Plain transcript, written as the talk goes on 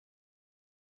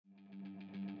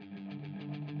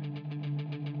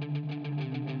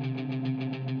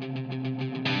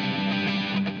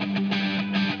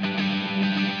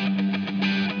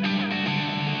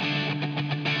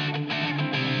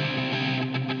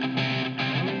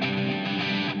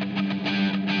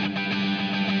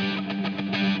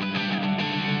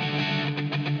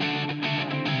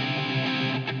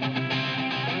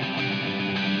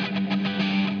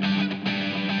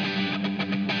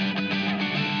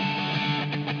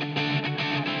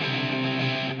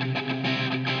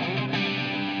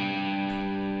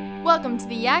Welcome to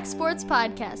the Yak Sports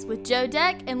Podcast with Joe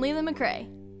Deck and Leland McRae.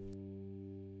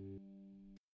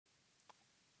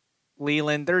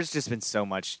 Leland, there's just been so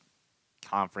much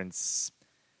conference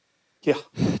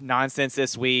nonsense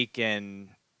this week,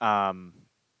 and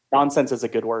nonsense is a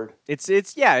good word. It's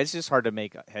just hard to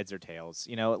make heads or tails.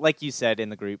 You know, like you said in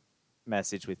the group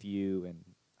message with you and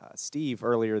Steve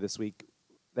earlier this week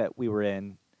that we were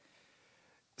in,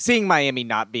 seeing Miami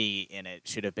not be in it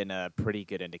should have been a pretty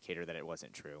good indicator that it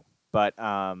wasn't true. But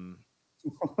and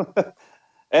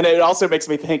it also makes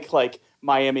me think like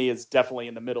Miami is definitely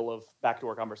in the middle of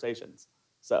backdoor conversations.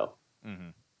 So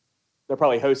they're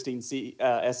probably hosting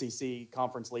SEC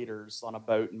conference leaders on a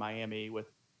boat in Miami with.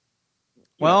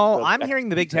 I'm hearing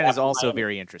the Big Ten is also Miami.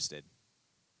 Very interested.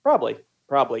 Probably.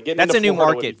 That's a new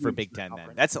market for Big Ten then.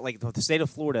 That's like the state of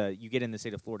Florida. You get in the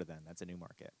state of Florida then. That's a new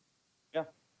market. Yeah.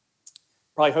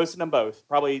 Probably hosting them both.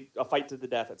 Probably a fight to the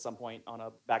death at some point on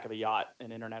a back of a yacht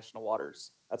in international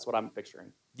waters. That's what I'm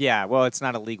picturing. Yeah, well, it's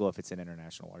not illegal if it's in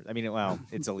international waters. I mean, well,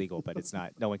 it's illegal, but it's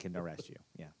not. No one can arrest you.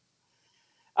 Yeah.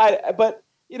 But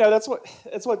that's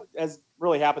what has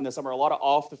really happened this summer. A lot of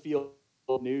off the field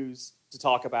news to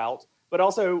talk about, but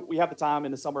also we have the time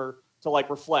in the summer to like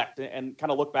reflect and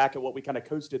kind of look back at what we kind of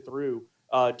coasted through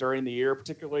during the year,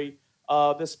 particularly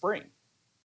this spring.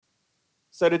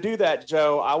 So to do that,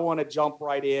 Joe, I want to jump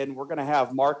right in. We're going to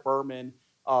have Mark Berman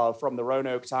from the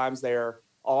Roanoke Times there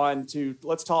on to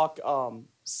let's talk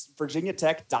Virginia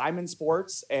Tech Diamond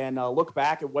Sports and look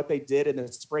back at what they did in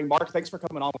the spring. Mark, thanks for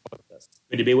coming on with us.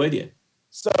 Good to be with you.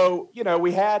 So,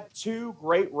 we had two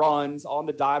great runs on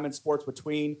the Diamond Sports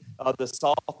between the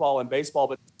softball and baseball,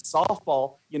 but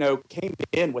softball, came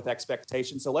in with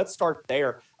expectations. So let's start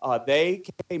there. They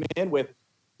came in with,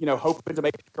 hoping to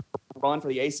make a run for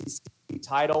the ACC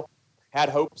title, had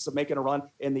hopes of making a run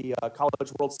in the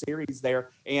College World Series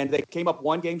there, and they came up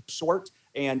one game short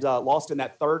and lost in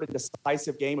that third and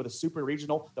decisive game of the Super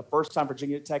Regional, the first time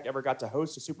Virginia Tech ever got to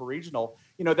host a Super Regional.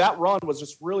 That run was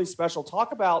just really special.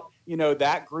 Talk about,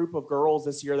 that group of girls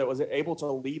this year that was able to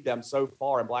lead them so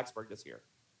far in Blacksburg this year.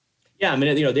 Yeah, I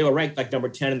mean, they were ranked like number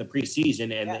 10 in the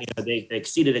preseason, and yes. They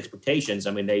exceeded expectations.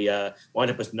 I mean, they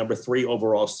wound up as number 3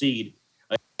 overall seed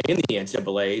in the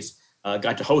NCAAs,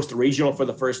 got to host the regional for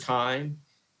the first time,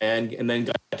 and then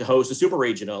got to host the Super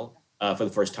Regional for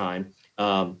the first time.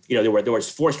 There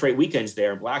was 4 straight weekends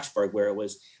there in Blacksburg where it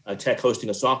was Tech hosting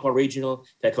a softball regional,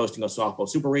 Tech hosting a softball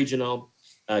super regional,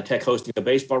 Tech hosting a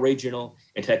baseball regional,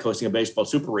 and Tech hosting a baseball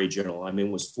super regional. I mean,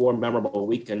 it was 4 memorable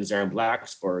weekends there in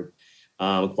Blacksburg.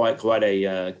 Quite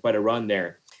a run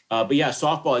there. But yeah,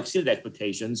 softball exceeded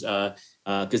expectations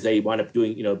because they wound up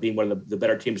being one of the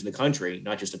better teams in the country,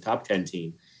 not just a top 10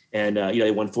 team. And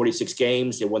they won 46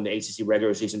 games. They won the ACC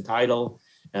regular season title.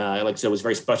 And like I said, it was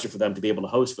very special for them to be able to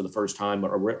host for the first time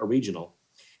a regional.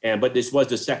 But this was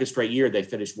the second straight year they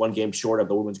finished one game short of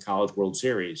the Women's College World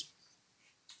Series.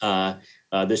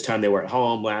 This time they were at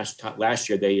home. Last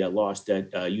year they lost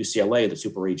at UCLA, the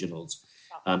Super Regionals,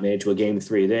 made it to a game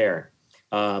 3 there.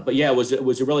 But yeah, it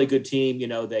was a really good team.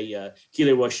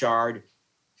 Keely Rochard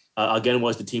again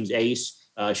was the team's ace.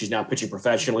 She's now pitching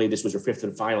professionally. This was her 5th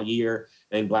and final year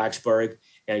in Blacksburg,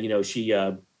 and she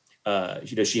had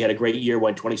a great year.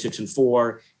 Went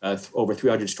 26-4, over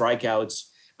 300 strikeouts.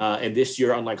 And this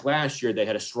year, unlike last year, they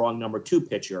had a strong number 2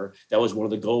 pitcher. That was one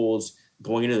of the goals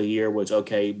going into the year. Was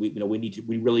okay. We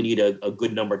really need a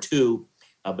good number 2.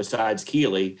 Besides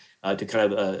Keely, to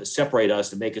kind of separate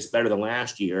us and make us better than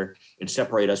last year and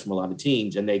separate us from a lot of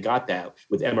teams. And they got that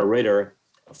with Emma Ritter,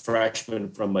 a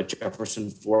freshman from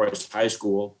Jefferson Forest High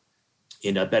School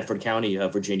in Bedford County,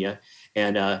 Virginia.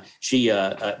 And she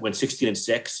went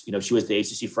 16-6. She was the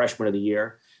ACC Freshman of the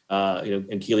Year.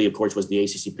 And Keely, of course, was the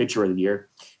ACC Pitcher of the Year.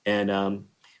 And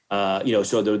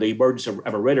so the emergence of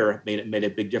Emma Ritter made a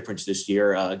big difference this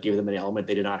year, gave them an element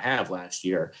they did not have last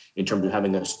year in terms of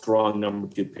having a strong number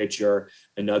 2 pitcher,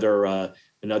 another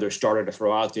starter to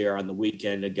throw out there on the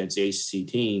weekend against ACC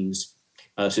teams,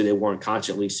 so they weren't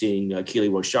constantly seeing Keely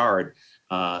Rochard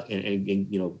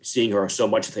and seeing her so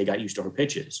much that they got used to her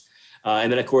pitches. And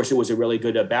then, of course, it was a really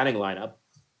good batting lineup.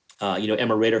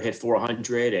 Emma Ritter hit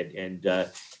 400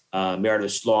 and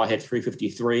Meredith Slaw hit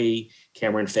 353,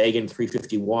 Cameron Fagan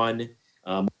 351,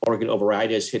 Morgan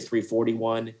Overitis hit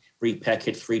 341, Bree Peck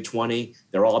hit 320.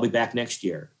 They'll all be back next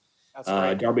year. That's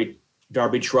right.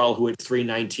 Darby Trull, who hit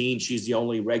 319, she's the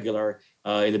only regular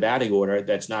in the batting order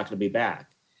that's not going to be back.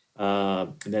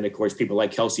 And then, of course, people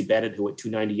like Kelsey Bennett, who hit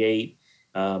 298,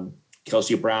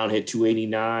 Kelsey Brown hit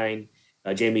 289,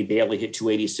 Jamie Bailey hit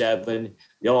 287.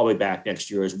 They'll all be back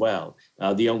next year as well.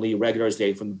 The only regulars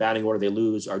from the batting order they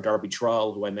lose are Darby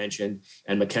Trull, who I mentioned,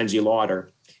 and Mackenzie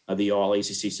Lauder, the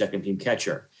All-ACC second-team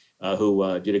catcher,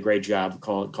 who did a great job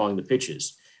calling the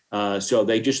pitches. So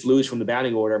they just lose from the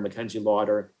batting order, Mackenzie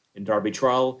Lauder and Darby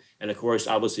Trull, and of course,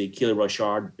 obviously, Keely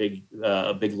Rochard,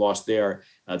 a big loss there,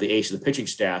 the ace of the pitching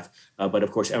staff. But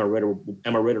of course, Emma Lemley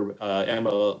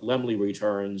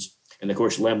returns, and of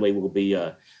course, Lemley will be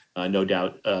no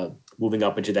doubt moving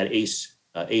up into that ace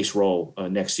role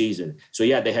next season. So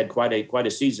yeah, they had quite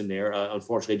a season there.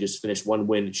 Unfortunately, just finished one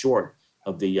win short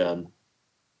of the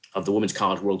Women's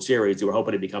College World Series. They were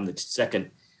hoping to become the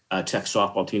second Tech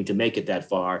softball team to make it that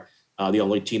far. The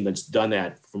only team that's done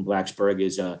that from Blacksburg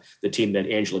is the team that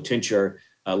Angela Tincher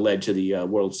led to the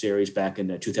World Series back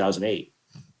in 2008.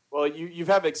 Well, you've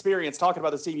had experience talking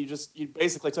about this team. You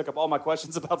basically took up all my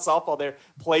questions about softball there,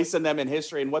 placing them in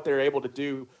history and what they were able to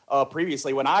do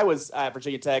previously. When I was at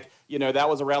Virginia Tech, that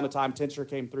was around the time Tincher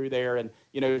came through there, and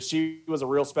she was a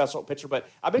real special pitcher. But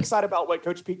I'm excited about what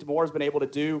Coach Pete DeMore has been able to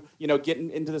do,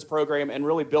 getting into this program and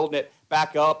really building it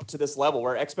back up to this level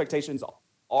where expectations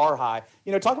are high.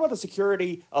 Talk about the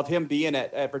security of him being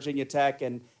at Virginia Tech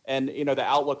and the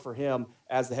outlook for him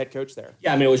as the head coach there.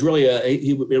 Yeah, I mean, it was really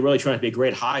he was really trying to be a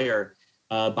great hire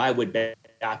by Wood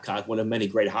Babcock, one of many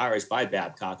great hires by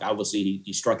Babcock. Obviously,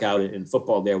 he struck out in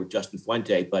football there with Justin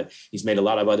Fuente, but he's made a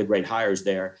lot of other great hires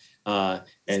there. And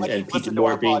Pete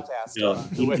DeMore being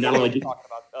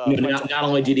not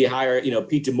only did he hire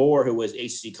Pete DeMore, who was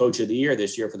ACC Coach of the Year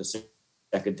this year for the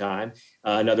second time.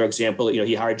 Another example,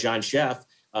 he hired John Sheff,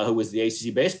 who was the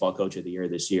ACC Baseball Coach of the Year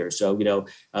this year. So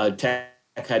Tech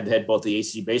had both the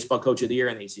ACC Baseball Coach of the Year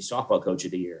and the ACC Softball Coach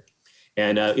of the Year.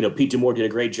 And, Pete DeMore did a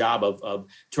great job of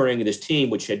turning this team,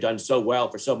 which had done so well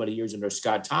for so many years under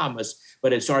Scott Thomas,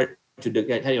 but it started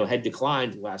to, had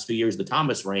declined the last few years of the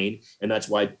Thomas reign. And that's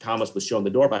why Thomas was shown the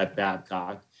door by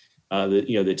Babcock.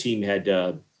 The team had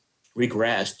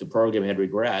regressed, the program had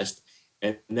regressed.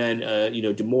 And then,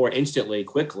 DeMore instantly,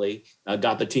 quickly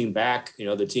got the team back.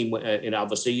 The team, and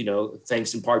obviously,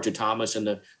 thanks in part to Thomas and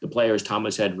the players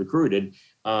Thomas had recruited,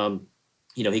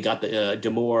 he got the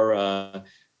DeMore,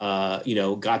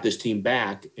 got this team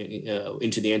back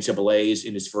into the NCAAs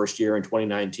in his first year in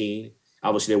 2019.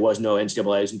 Obviously, there was no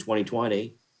NCAAs in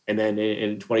 2020. And then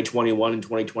in 2021 and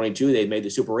 2022, they made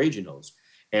the Super Regionals.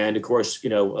 And of course,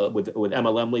 with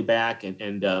Emma Lemley back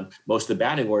and most of the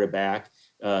batting order back,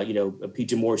 Pete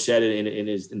DeMore said it in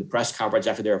the press conference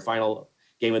after their final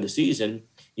game of the season.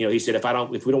 He said,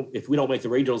 if we don't make the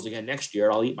regionals again next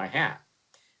year, I'll eat my hat.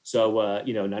 So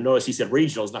now notice he said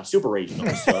regionals, not super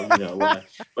regionals. So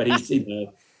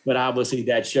but obviously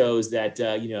that shows that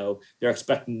they're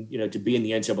expecting to be in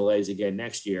the NCAAs again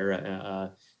next year.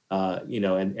 And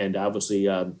obviously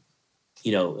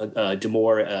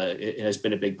DeMore has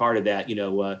been a big part of that.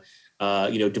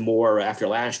 DeMore after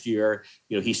last year,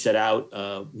 he set out,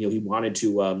 he wanted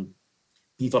to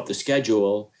beef up the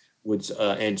schedule,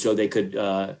 and so they could,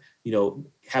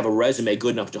 have a resume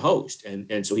good enough to host.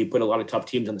 And so he put a lot of tough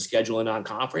teams on the schedule in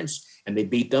non-conference, and they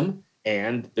beat them,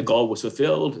 and the goal was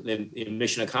fulfilled, the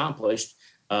mission accomplished.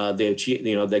 They achieved,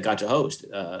 they got to host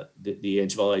the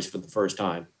NCAAs for the first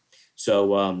time.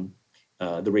 So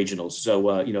the regionals.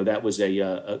 So, that was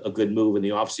a good move in the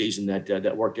offseason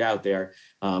that worked out there.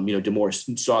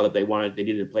 DeMore saw that they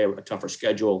needed to play a tougher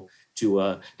schedule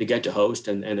to get to host,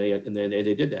 and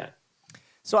they did that.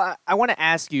 So I want to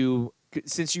ask you,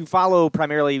 since you follow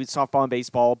primarily softball and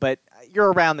baseball, but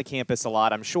you're around the campus a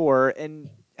lot, I'm sure. And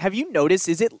have you noticed,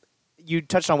 you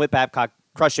touched on Whit Babcock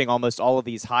crushing almost all of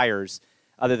these hires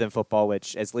other than football,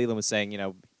 which, as Leland was saying,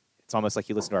 it's almost like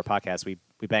you listen to our podcast. We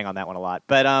bang on that one a lot.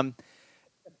 But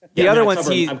other ones,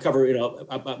 I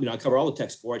cover all the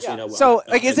Tech sports. Yeah. So,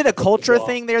 is it a culture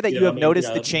thing there that you have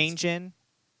noticed the change in?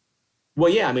 Well,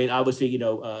 yeah. I mean, obviously,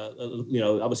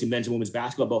 obviously, men's and women's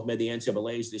basketball both made the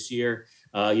NCAAs this year.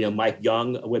 Mike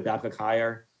Young, a Whit Babcock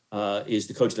hire, is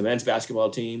the coach of the men's basketball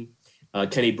team.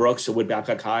 Kenny Brooks, a Whit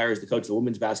Babcock hire, is the coach of the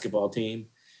women's basketball team.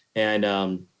 And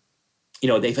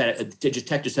they've had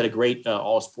Tech just had a great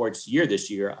all sports year this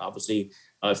year. Obviously,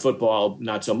 football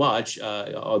not so much.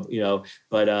 But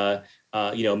men's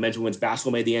and women's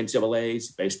basketball made the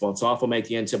NCAAs. Baseball and softball made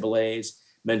the NCAAs.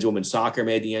 Men's and women's soccer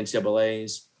made the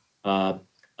NCAAs.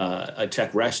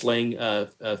 Tech wrestling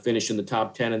finished in the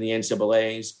top 10 in the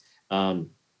NCAAs.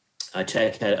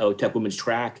 Tech women's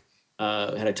track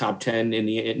had a top 10 in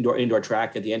the indoor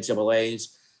track at the NCAAs,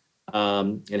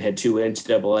 and had 2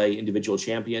 NCAA individual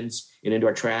champions in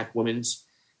indoor track, women's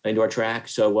indoor track.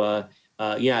 So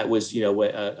it was,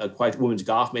 quite women's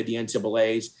golf made the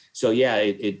NCAAs. So yeah,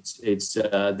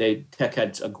 Tech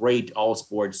had a great all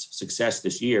sports success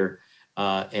this year,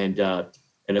 and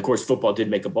of course football did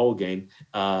make a bowl game,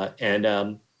 and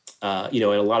a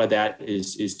lot of that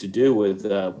is to do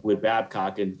with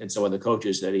Babcock and some of the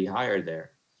coaches that he hired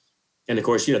there, and of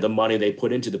course the money they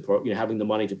put into the having the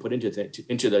money to put into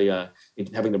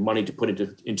having the money to put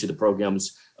into the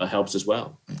programs helps as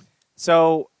well.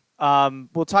 So.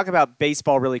 We'll talk about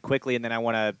baseball really quickly, and then I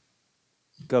want to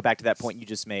go back to that point you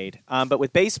just made. But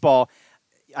with baseball,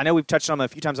 I know we've touched on them a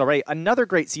few times already. Another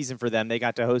great season for them. They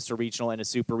got to host a regional and a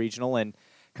super regional, and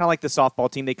kind of like the softball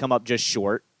team, they come up just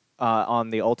short on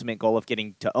the ultimate goal of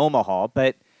getting to Omaha.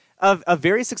 But a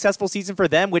very successful season for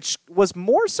them, which was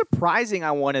more surprising, I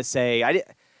want to say.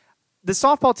 The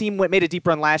softball team made a deep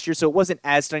run last year, so it wasn't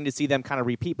as stunning to see them kind of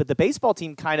repeat. But the baseball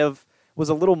team kind of was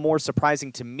a little more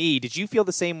surprising to me. Did you feel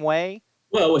the same way?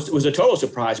 Well, it was a total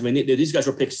surprise. I mean, these guys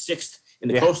were picked 6th in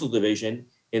the Coastal Division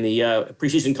in the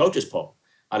preseason coaches poll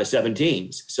out of 7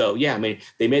 teams. So, yeah, I mean,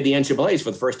 they made the NCAAs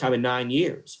for the first time in 9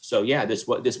 years. So, yeah, this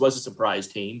was a surprise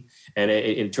team, and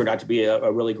it turned out to be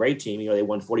a really great team. They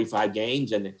won 45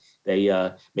 games, and they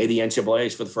made the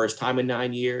NCAAs for the first time in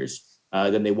 9 years.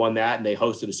 Then they won that, and they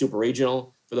hosted a super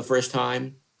regional for the first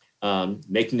time,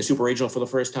 making the super regional for the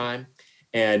first time.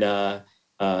 And,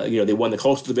 they won the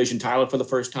Coastal Division title for the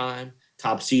first time,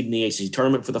 top seed in the ACC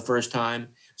tournament for the first time.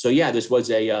 So, yeah, this was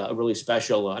a really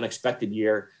special, unexpected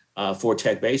year for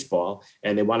Tech baseball.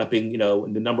 And they wound up being,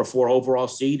 the number 4 overall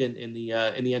seed in the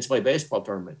NCAA baseball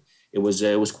tournament. It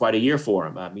was quite a year for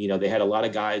them. They had a lot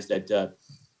of guys that,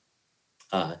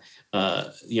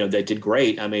 that did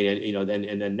great. I mean,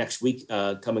 then next week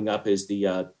coming up is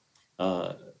the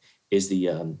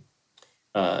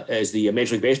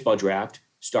Major League Baseball draft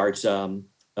starts July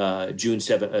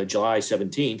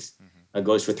 17th,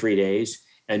 goes for 3 days.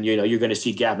 And, you're going to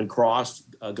see Gavin Cross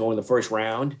go in the first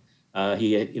round.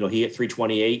 He hit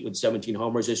 328 with 17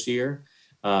 homers this year.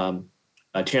 Tanner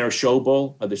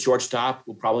Schobel, the shortstop,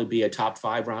 will probably be a top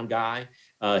 5 round guy,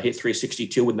 hit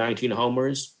 362 with 19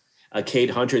 homers. Cade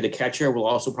Hunter, the catcher, will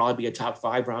also probably be a top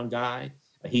 5 round guy.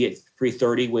 He hit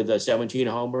 330 with 17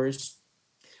 homers.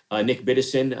 Nick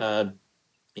Biddison,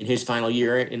 in his final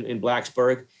year in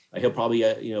Blacksburg, he'll probably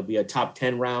be a top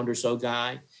 10 round or so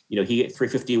guy. He hit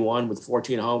 351 with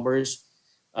 14 homers.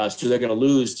 So they're going to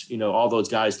lose all those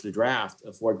guys to the draft,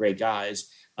 4 great guys.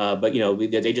 But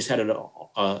they just had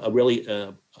a really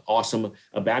awesome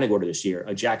batting order this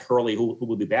year. Jack Hurley, who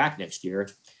will be back next year,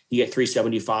 he hit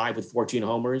 375 with 14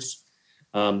 homers.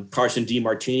 Carson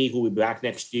DiMartini, who will be back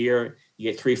next year, he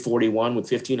hit 341 with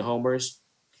 15 homers.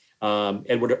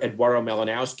 Eduardo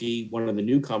Malinowski, one of the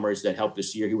newcomers that helped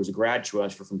this year, he was a grad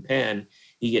transfer from Penn.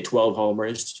 He hit 12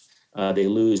 homers. They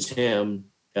lose him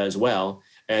as well.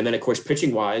 And then, of course,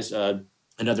 pitching-wise,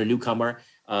 another newcomer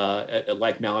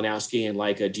like Malinowski and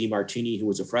like DiMartini, who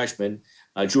was a freshman.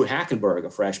 Drew Hackenberg,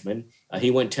 a freshman. He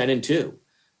went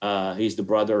 10-2. He's the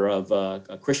brother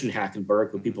of Christian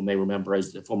Hackenberg, who people may remember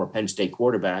as the former Penn State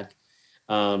quarterback.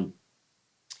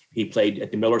 He played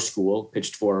at the Miller School,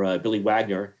 pitched for Billy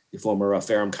Wagner, the former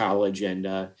Ferrum College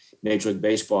and Major League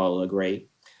Baseball great.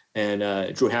 And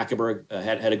Drew Hackenberg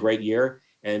had a great year.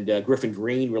 And Griffin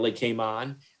Green really came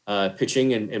on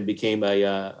pitching and became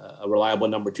a reliable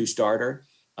number 2 starter.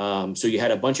 So you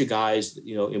had a bunch of guys,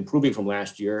 improving from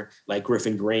last year, like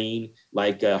Griffin Green,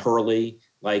 like Hurley,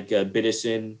 like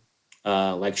Biddison,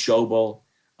 like Schobel,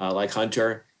 like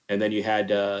Hunter. And then you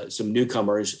had some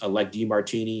newcomers like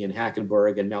DiMartini and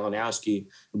Hackenberg and Malinowski,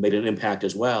 who made an impact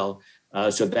as well.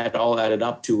 So that all added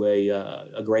up to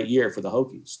a great year for the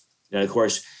Hokies. And of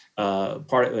course,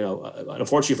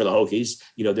 unfortunately for the Hokies,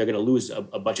 they're going to lose a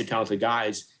bunch of talented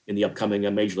guys in the upcoming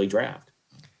Major League draft.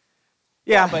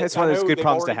 Yeah, but it's one of those good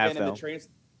problems to have, though.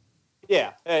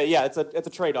 It's a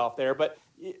trade-off there. But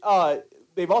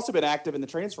they've also been active in the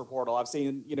transfer portal. I've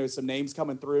seen some names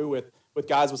coming through with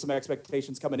guys with some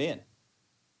expectations coming in.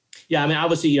 Yeah, I mean,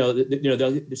 obviously,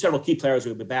 the several key players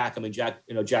will be back. I mean,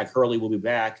 Jack Hurley will be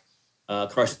back.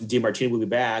 Carson DiMartini will be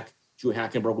back. Drew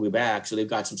Hackenberg will be back. So they've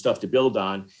got some stuff to build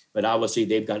on. But obviously,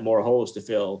 they've got more holes to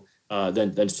fill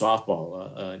than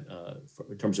softball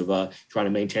in terms of trying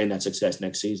to maintain that success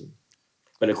next season.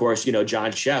 But of course,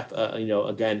 John Sheff,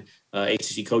 again,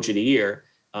 ACC Coach of the Year,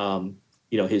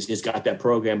 has got that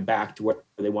program back to where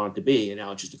they want it to be. And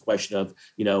now it's just a question of,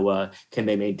 can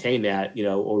they maintain that,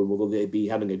 or will they be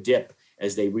having a dip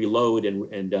as they reload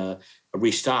and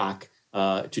restock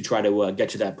to try to get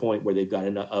to that point where they've got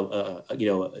a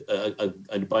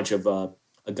bunch of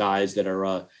guys that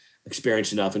are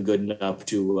experienced enough and good enough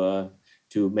to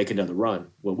make another run.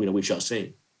 Well, we shall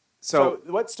see. So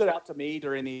what stood out to me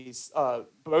during these,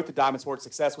 both the Diamond Sports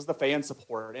success was the fan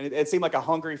support. And it seemed like a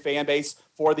hungry fan base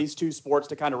for these two sports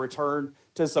to kind of return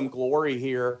to some glory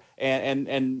here.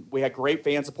 And we had great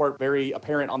fan support, very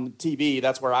apparent on the TV.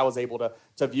 That's where I was able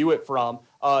to view it from.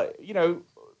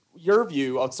 Your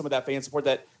view of some of that fan support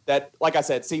that, like I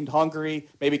said, seemed hungry,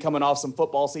 maybe coming off some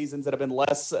football seasons that have been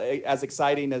less as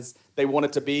exciting as they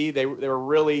wanted to be. They were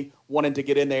really wanting to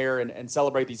get in there and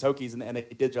celebrate these Hokies, and they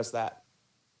did just that.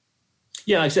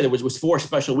 Yeah, like I said, it was 4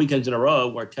 special weekends in a row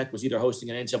where Tech was either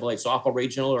hosting an NCAA softball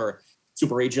regional or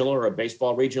super regional or a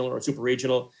baseball regional or a super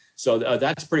regional. So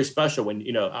that's pretty special when,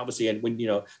 obviously, and when,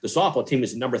 the softball team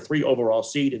is the number 3 overall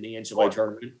seed in the NCAA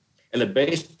tournament, and the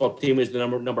baseball team is the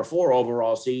number 4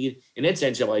 overall seed in its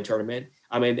NCAA tournament.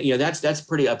 I mean, that's a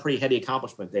pretty heady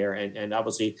accomplishment there. And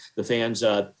obviously the fans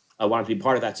wanted to be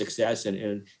part of that success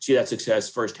and see that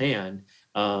success firsthand.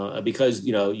 Because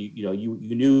you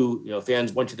knew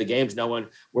fans went to the games knowing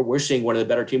we're seeing one of the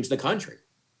better teams in the country.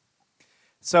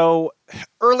 So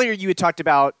earlier you had talked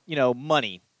about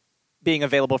money being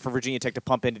available for Virginia Tech to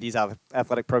pump into these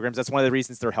athletic programs. That's one of the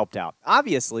reasons they're helped out.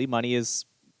 Obviously, money is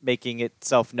making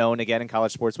itself known again in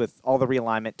college sports with all the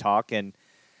realignment talk. And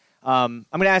I'm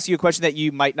going to ask you a question that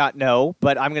you might not know,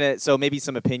 but so maybe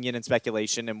some opinion and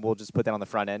speculation, and we'll just put that on the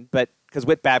front end. But because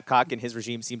Whit Babcock and his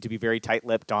regime seem to be very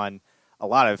tight-lipped on a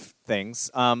lot of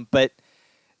things. But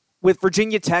with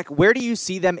Virginia Tech, where do you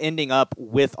see them ending up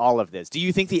with all of this? Do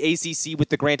you think the ACC, with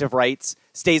the grant of rights,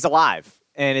 stays alive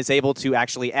and is able to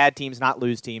actually add teams, not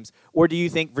lose teams? Or do you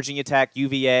think Virginia Tech,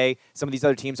 UVA, some of these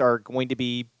other teams are going to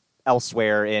be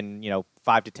elsewhere in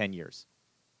 5 to 10 years?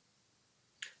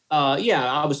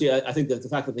 Obviously, I think that the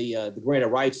fact that the grant of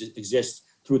rights exists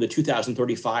through the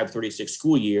 2035-36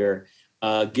 school year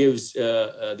gives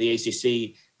the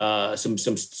ACC some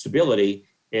stability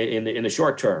in the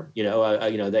short term.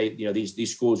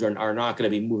 These schools are not going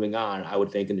to be moving on, I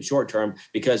would think, in the short term,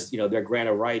 because their grant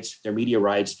of rights, their media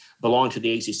rights belong to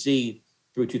the ACC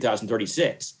through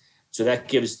 2036. So that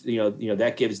gives the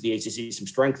ACC some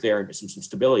strength there and some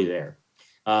stability there.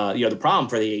 The problem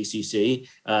for the ACC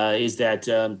is that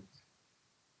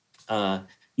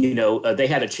they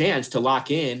had a chance to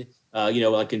lock in.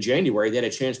 Like in January, they had a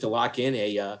chance to lock in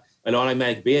an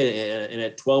automatic bid in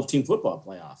a 12-team football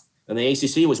playoff. And the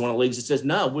ACC was one of the leagues that says,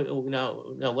 no,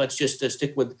 let's just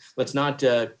stick with, let's not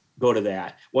go to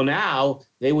that. Well, now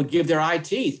they would give their eye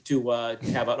teeth to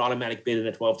have an automatic bid in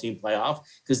a 12-team playoff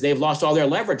because they've lost all their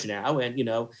leverage now. And,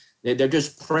 they're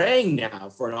just praying now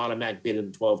for an automatic bid in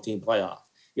the 12-team playoff.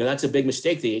 That's a big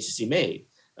mistake the ACC made.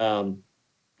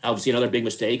 Obviously, another big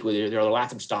mistake, they're a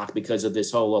laughing stock because of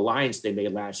this whole alliance they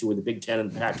made last year with the Big Ten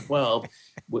and the Pac-12.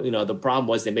 The problem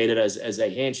was they made it as a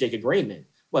handshake agreement.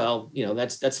 Well,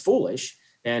 that's foolish.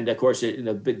 And of course,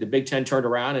 the Big Ten turned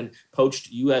around and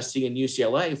poached USC and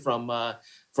UCLA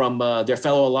from their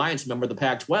fellow alliance member, the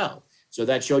Pac-12. So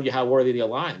that showed you how worthy the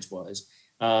alliance was.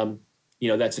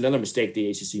 That's another mistake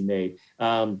the ACC made.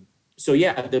 The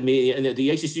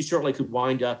ACC certainly could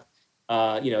wind up.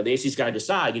 The ACC's got to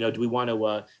decide. Do we want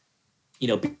to,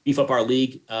 beef up our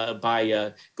league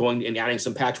by going and adding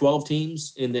some Pac-12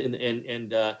 teams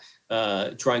and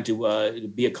trying to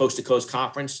be a coast-to-coast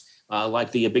conference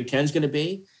like the Big Ten's going to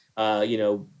be?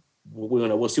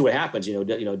 We'll see what happens.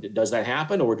 Does that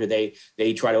happen, or do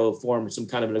they try to form some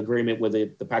kind of an agreement with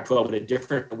the Pac-12 in a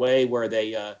different way, where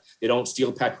they don't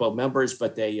steal Pac-12 members,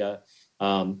 but they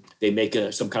make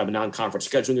some kind of a non-conference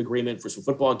scheduling agreement for some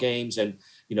football games, and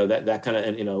that kind of,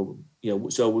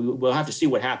 so we'll have to see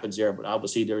what happens there. But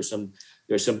obviously there's some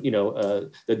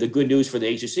the good news for the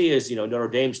ACC is Notre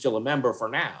Dame's still a member for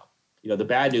now. The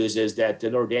bad news is that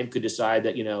Notre Dame could decide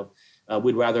that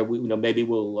we'd rather maybe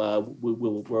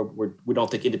we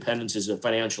don't think independence is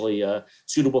financially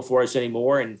suitable for us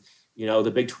anymore, and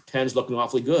the Big Ten's looking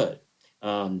awfully good.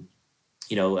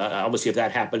 Obviously if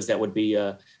that happens, that would be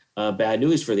bad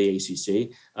news for the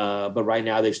ACC. But right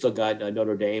now they've still got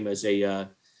Notre Dame as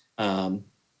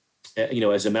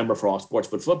as a member for all sports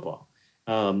but football.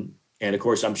 And of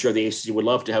course, I'm sure the ACC would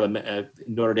love to have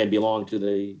Notre Dame belong to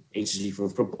the ACC for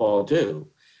football too.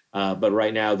 But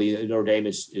right now, the Notre Dame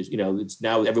is it's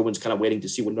now everyone's kind of waiting to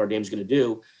see what Notre Dame's going to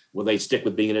do. Will they stick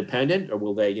with being independent, or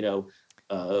will they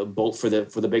bolt for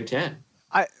the Big Ten?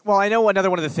 I know another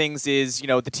one of the things is the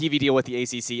TV deal with the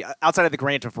ACC. Outside of the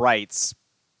grant of rights,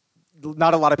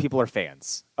 not a lot of people are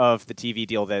fans of the TV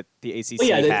deal that the ACC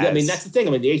has. I mean, that's the thing.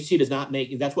 I mean, the ACC does not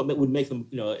make. That's what would make them.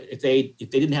 If they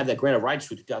didn't have that grant of rights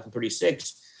for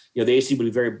 2036, the ACC would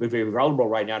be very, very vulnerable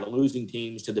right now to losing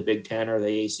teams to the Big Ten or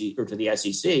the ACC or to the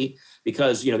SEC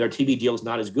because their TV deal is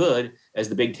not as good as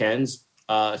the Big Ten's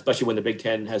especially when the Big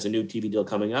Ten has a new TV deal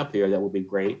coming up here. That will be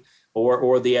great.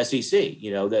 Or the SEC.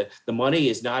 The money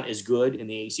is not as good in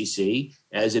the ACC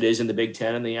as it is in the Big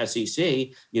Ten and the SEC.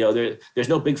 There's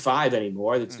no Big Five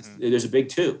anymore. There's a Big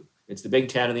Two. It's the Big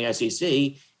Ten and the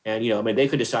SEC. And they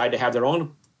could decide to have their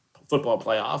own football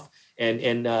playoff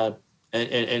and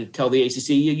tell the ACC,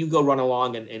 you go run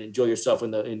along and enjoy yourself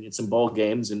in some bowl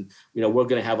games, and we're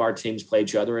going to have our teams play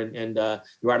each other, and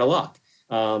you're out of luck.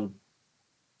 Obviously.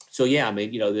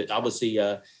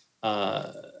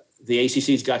 The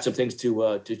ACC's got some things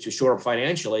to shore up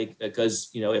financially,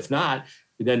 because if not,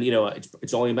 then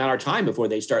it's only a matter of time before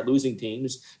they start losing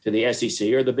teams to the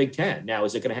SEC or the Big Ten. Now,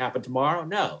 is it going to happen tomorrow?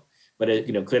 No, but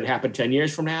could it happen 10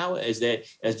 years from now? As there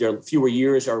fewer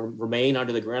years remain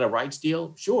under the grant of rights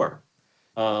deal? Sure,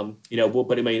 but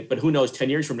who knows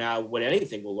 10 years from now what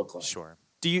anything will look like? Sure.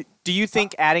 Do you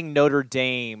think adding Notre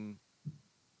Dame?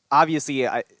 Obviously,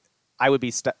 I would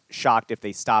be shocked if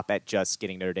they stop at just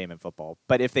getting Notre Dame in football.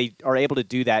 But if they are able to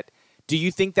do that, do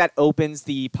you think that opens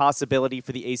the possibility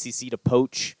for the ACC to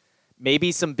poach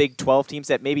maybe some Big 12 teams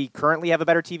that maybe currently have a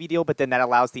better TV deal, but then that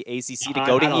allows the ACC to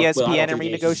go to ESPN and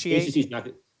renegotiate?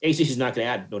 ACC's not going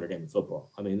to add Notre Dame in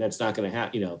football. I mean, that's not going to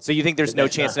happen. So you think there's no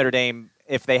chance Notre Dame,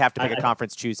 if they have to pick a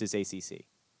conference, chooses ACC?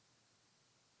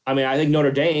 I mean, I think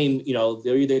Notre Dame,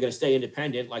 they're either going to stay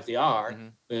independent like they are,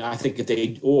 and I think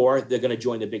or they're going to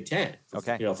join the Big Ten.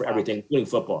 For everything, including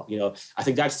football. I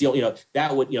think that's the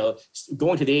that would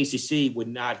going to the ACC would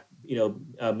not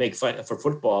make for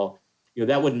football.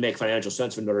 That wouldn't make financial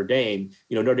sense for Notre Dame.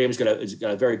 Notre Dame is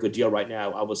got a very good deal right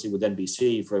now, obviously with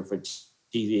NBC for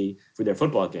TV for their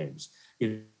football games.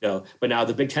 But now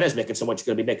the Big Ten is going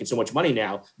to be making so much money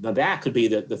now. Now that could be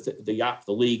the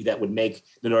league that would make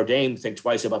the Notre Dame think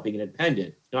twice about being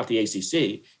independent, not the ACC.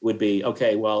 It would be,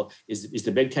 okay, well, is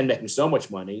the Big Ten making so much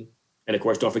money? And of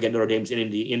course, don't forget Notre Dame's in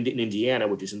Indiana,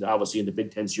 which is obviously in the Big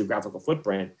Ten's geographical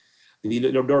footprint.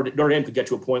 Notre Dame could get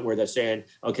to a point where they're saying,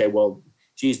 okay, well,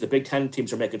 geez, the Big Ten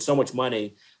teams are making so much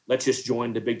money. Let's just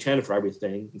join the Big Ten for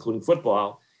everything, including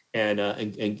football. And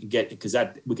get, because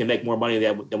that we can make more money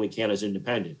than we can as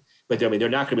independent. But they're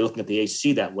not going to be looking at the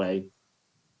ACC that way.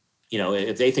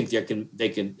 If they think they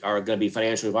are going to be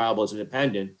financially viable as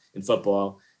independent in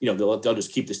football, they'll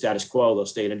just keep the status quo. They'll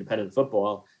stay in independent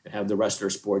football and have the rest of their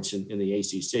sports in the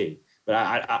ACC. But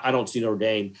I don't see Notre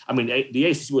Dame. I mean, the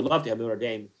ACC would love to have Notre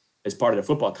Dame as part of the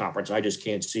football conference. I just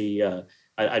can't see.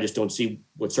 I just don't see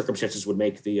what circumstances would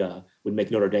make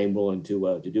Notre Dame willing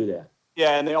to do that.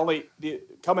 Yeah, and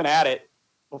coming at it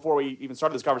before we even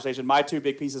started this conversation, my two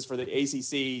big pieces for the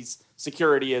ACC's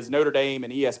security is Notre Dame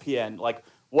and ESPN. Like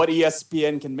what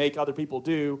ESPN can make other people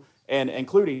do, and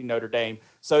including Notre Dame.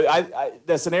 So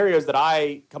the scenarios that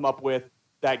I come up with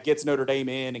that gets Notre Dame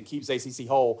in and keeps ACC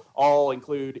whole all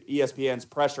include ESPN's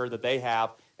pressure that they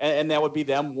have, and that would be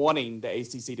them wanting the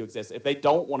ACC to exist. If they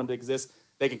don't want them to exist,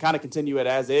 they can kind of continue it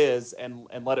as is and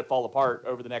let it fall apart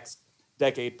over the next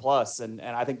decade plus, and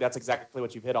I think that's exactly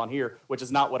what you've hit on here, which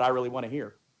is not what I really want to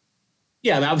hear.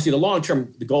 Yeah, I mean, obviously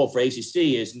the goal for ACC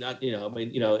is not,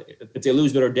 if they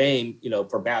lose Notre Dame,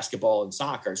 for basketball and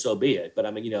soccer, so be it. But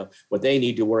I mean, what they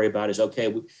need to worry about is,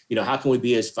 okay, how can we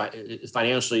be as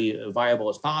financially viable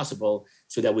as possible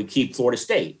so that we keep Florida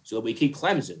State, so that we keep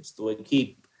Clemson, so that we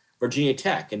keep Virginia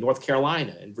Tech and North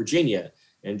Carolina and Virginia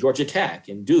and Georgia Tech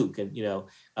and Duke and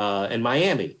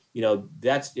Miami.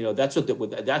 That's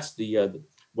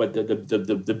what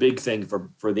the big thing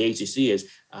for the ACC is.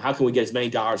 How can we get as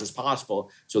many dollars as possible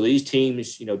so these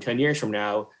teams 10 years from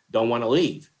now don't want to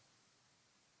leave?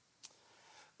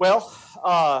 Well,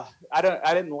 I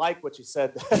didn't like what you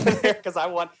said there, because I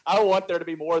want there to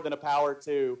be more than a power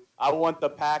two. I want the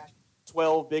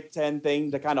Pac-12 Big Ten thing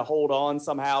to kind of hold on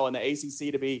somehow, and the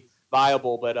ACC to be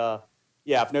viable. But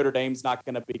yeah, if Notre Dame's not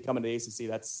going to be coming to the ACC,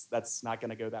 that's not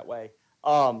going to go that way.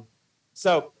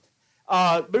 So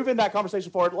moving that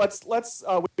conversation forward, let's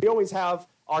we always have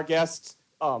our guests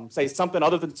say something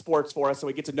other than sports for us, so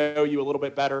we get to know you a little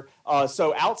bit better.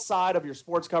 So outside of your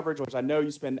sports coverage, which I know you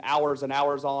spend hours and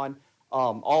hours on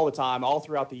all the time, all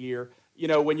throughout the year,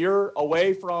 when you're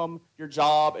away from your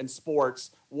job and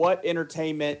sports, what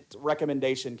entertainment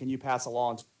recommendation can you pass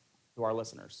along to our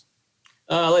listeners?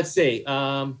 Let's see.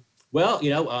 Well,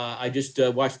 I just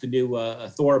watched the new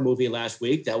Thor movie last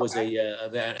week. That was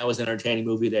that was an entertaining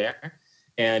movie there,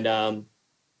 and I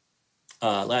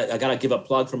got to give a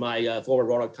plug for my former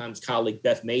Roanoke Times colleague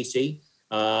Beth Macy.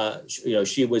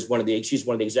 She's one of the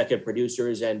executive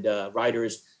producers and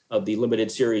writers of the limited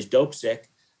series Dope Sick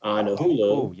on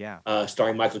Hulu,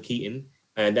 starring Michael Keaton,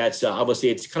 and that's obviously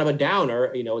it's kind of a downer.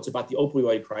 It's about the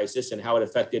opioid crisis and how it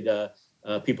affected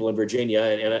people in Virginia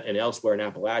and elsewhere in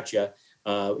Appalachia.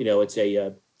 It's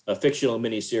a fictional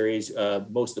miniseries.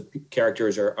 Most of the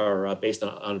characters are based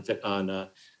on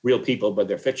real people, but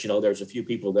they're fictional. There's a few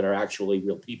people that are actually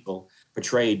real people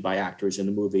portrayed by actors in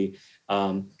the movie.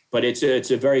 But it's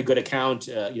a very good account,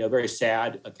 very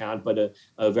sad account, but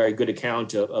a very good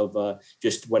account of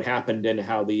just what happened and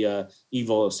how the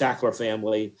evil Sackler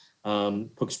family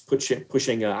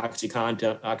pushing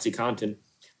OxyContin,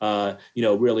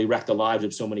 really wrecked the lives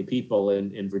of so many people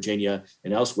in Virginia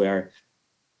and elsewhere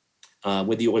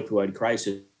with the opioid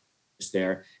crisis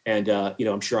there. And,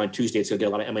 I'm sure on Tuesday it's going to get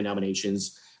a lot of Emmy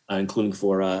nominations, including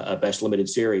for Best Limited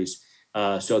Series.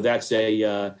 So that's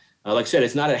like I said,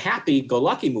 it's not a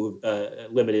happy-go-lucky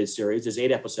limited series. There's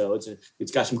 8 episodes.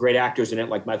 It's got some great actors in it,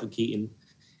 like Michael Keaton,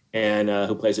 and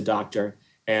who plays a doctor.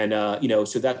 And,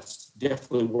 so that's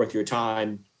definitely worth your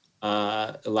time.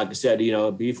 Like I said,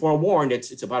 be forewarned,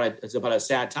 it's about a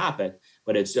sad topic,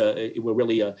 but it will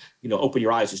really, open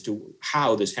your eyes as to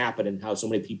how this happened and how so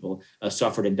many people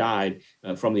suffered and died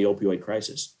from the opioid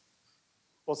crisis.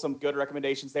 Well, some good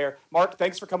recommendations there. Mark,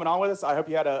 thanks for coming on with us. I hope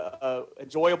you had a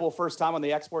enjoyable first time on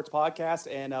the Exports podcast,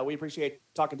 and we appreciate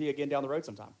talking to you again down the road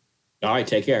sometime. All right,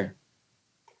 take care.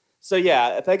 So,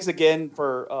 yeah, thanks again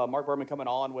for Mark Berman coming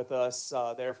on with us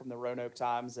there from the Roanoke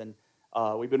Times. And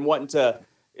we've been wanting to,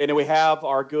 and we have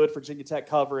our good Virginia Tech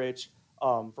coverage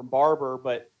from Barber,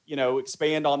 but,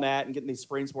 expand on that and getting these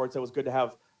spring sports. It was good to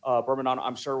have Berman on.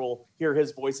 I'm sure we'll hear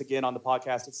his voice again on the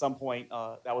podcast at some point.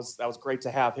 That was great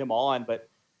to have him on. But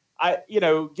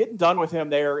getting done with him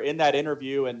there in that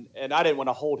interview, and I didn't want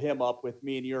to hold him up with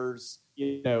me and yours,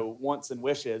 wants and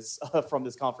wishes from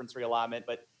this conference realignment.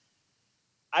 But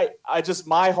I just,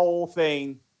 my whole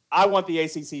thing, I want the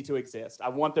ACC to exist. I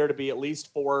want there to be at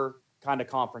least 4 kind of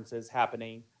conferences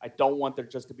happening. I don't want there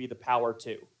just to be the Power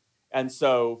 2. And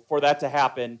so for that to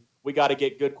happen, we got to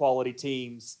get good quality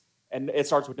teams. And it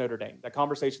starts with Notre Dame. That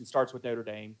conversation starts with Notre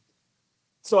Dame.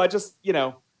 So I just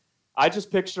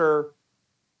picture,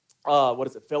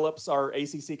 Phillips, our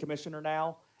ACC commissioner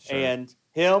now, sure, and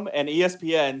him and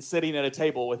ESPN sitting at a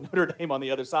table with Notre Dame on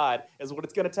the other side is what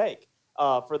it's going to take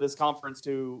for this conference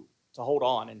to hold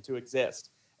on and to exist.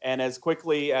 And as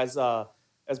quickly as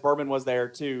Berman was there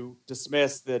to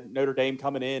dismiss the Notre Dame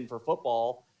coming in for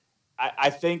football,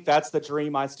 I think that's the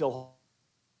dream I still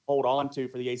hold on to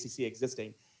for the ACC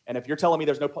existing. And if you're telling me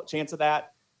there's no chance of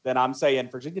that, then I'm saying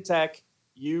Virginia Tech,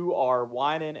 you are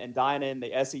whining and dining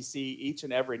the SEC each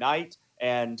and every night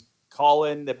and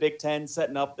calling the Big Ten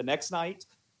setting up the next night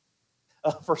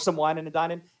for some whining and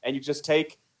dining. And you just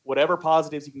take whatever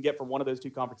positives you can get from one of those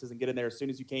 2 conferences and get in there as soon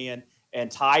as you can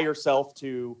and tie yourself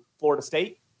to Florida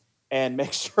State and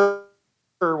make sure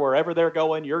wherever they're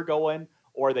going, you're going,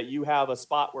 or that you have a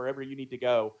spot wherever you need to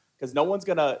go. Because no one's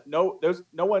going to know. There's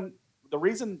no one. The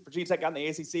reason Virginia Tech got in the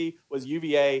ACC was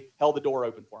UVA held the door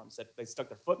open for them. Said they stuck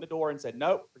their foot in the door and said,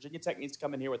 nope, Virginia Tech needs to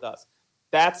come in here with us.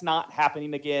 That's not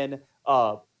happening again.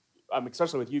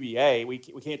 Especially with UVA, we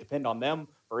can't depend on them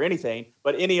for anything.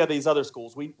 But any of these other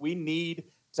schools, we need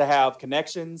to have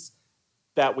connections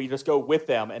that we just go with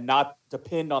them and not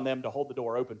depend on them to hold the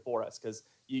door open for us, because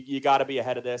you got to be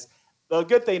ahead of this. The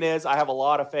good thing is I have a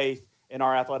lot of faith in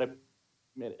our athletic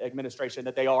administration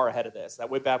that they are ahead of this, that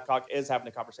Whit Babcock is having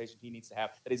the conversation he needs to have,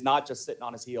 that he's not just sitting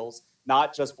on his heels,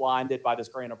 not just blinded by this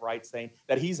grant of rights thing,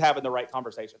 that he's having the right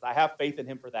conversations. I have faith in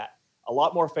him for that. A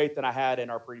lot more faith than I had in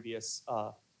our previous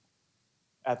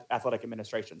athletic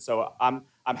administration. So I'm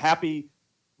happy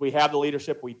we have the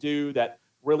leadership we do, that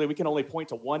really we can only point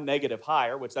to one negative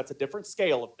hire, which that's a different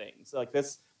scale of things. Like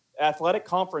this athletic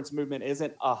conference movement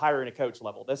isn't a hiring a coach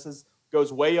level. This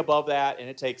goes way above that, and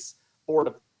it takes board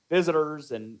of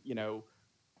visitors and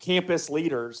campus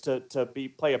leaders to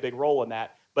play a big role in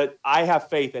that. But I have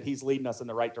faith that he's leading us in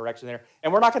the right direction there,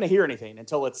 and we're not going to hear anything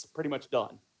until it's pretty much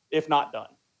done, if not done.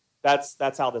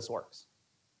 That's how this works.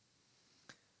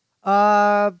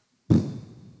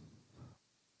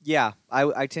 Yeah,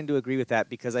 I tend to agree with that,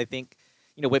 because I think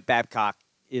Whit Babcock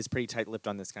is pretty tight-lipped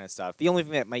on this kind of stuff. The only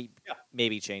thing that might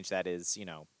maybe change that is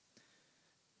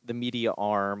the media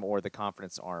arm or the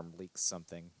conference arm leaks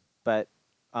something, but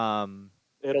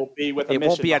it'll be with a it mission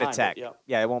won't be out of behind Tech. it,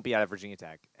 Yeah, it won't be out of Virginia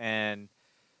Tech, and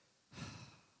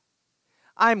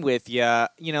I'm with you. I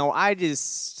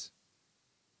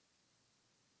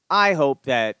hope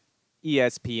that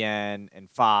ESPN and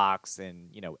Fox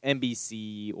and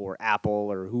NBC or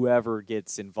Apple or whoever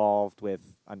gets involved with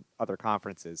other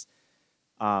conferences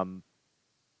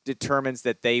determines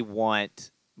that they want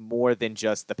more than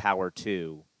just the Power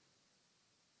 2,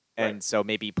 and right, so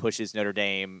maybe pushes Notre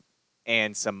Dame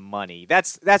and some money.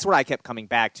 That's what I kept coming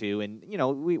back to, and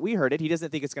we heard it. He doesn't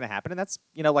think it's going to happen, and that's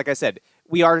like I said,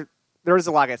 we are there is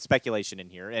a lot of speculation in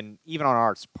here, and even on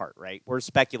our part, right? We're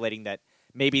speculating that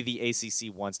maybe the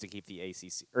ACC wants to keep the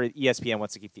ACC, or ESPN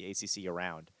wants to keep the ACC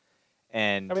around.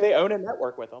 And I mean, they own a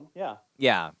network with them. Yeah.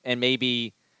 Yeah, and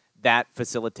maybe that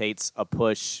facilitates a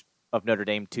push of Notre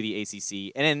Dame to the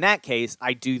ACC. And in that case,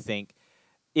 I do think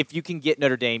if you can get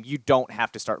Notre Dame, you don't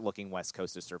have to start looking West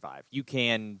Coast to survive. You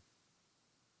can.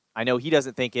 I know he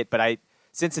doesn't think it, but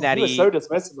Cincinnati. He was so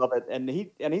dismissive of it,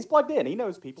 and he's plugged in. He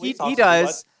knows people. He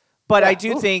does, but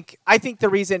yeah. I think the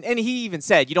reason, and he even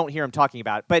said you don't hear him talking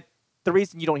about it, but the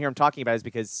reason you don't hear him talking about it is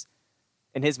because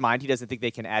in his mind he doesn't think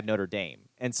they can add Notre Dame,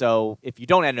 and so if you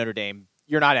don't add Notre Dame,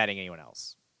 you're not adding anyone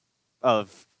else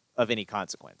of any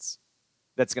consequence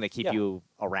that's going to keep you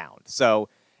around. So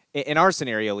in our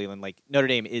scenario, Leland, like Notre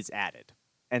Dame is added,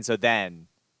 and so then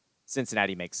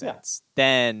Cincinnati makes sense. Yeah.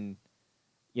 Then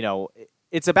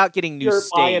it's about getting new states.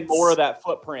 You're buying more of that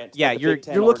footprint. Yeah, you're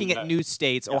looking at new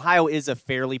states. Yeah. Ohio is a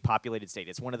fairly populated state.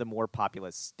 It's one of the more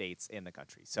populous states in the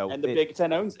country. And the Big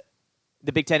Ten owns it.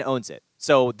 The Big Ten owns it.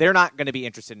 So they're not going to be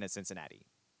interested in a Cincinnati.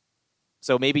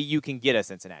 So maybe you can get a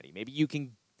Cincinnati. Maybe you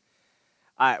can.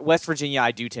 West Virginia,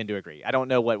 I do tend to agree. I don't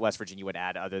know what West Virginia would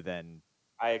add other than.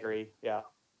 I agree. Yeah.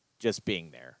 Just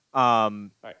being there.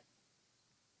 Right.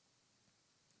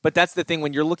 But that's the thing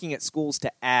when you're looking at schools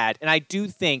to add, and I do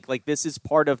think like this is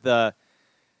part of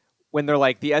when they're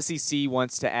like the SEC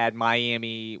wants to add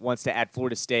Miami, wants to add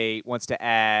Florida State, wants to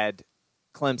add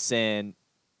Clemson.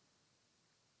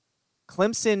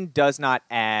 Clemson does not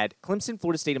add. Clemson,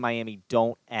 Florida State, and Miami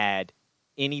don't add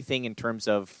anything in terms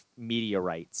of media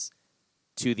rights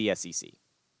to the SEC.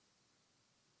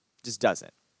 Just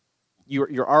doesn't. You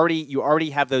already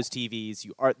have those TVs.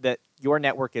 Your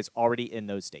network is already in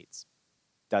those states.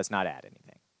 Does not add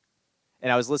anything. And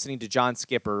I was listening to John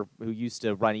Skipper, who used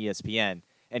to run ESPN,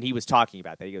 and he was talking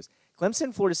about that. He goes,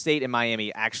 Clemson, Florida State, and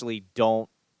Miami actually don't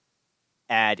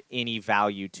add any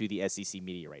value to the SEC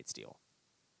media rights deal.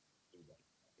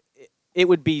 It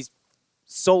would be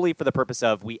solely for the purpose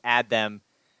of we add them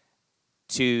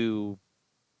to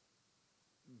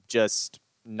just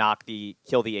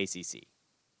kill the ACC.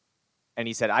 And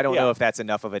he said, I don't know if that's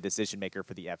enough of a decision maker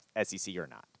for the SEC or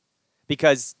not.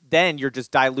 Because then you're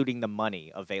just diluting the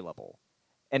money available.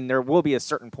 And there will be a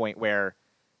certain point where,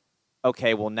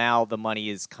 okay, well, now the money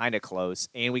is kind of close,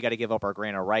 and we got to give up our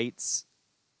grant of rights.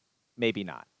 Maybe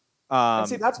not. And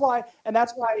see, that's why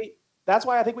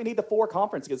I think we need the 4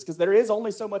 conferences, because there is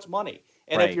only so much money.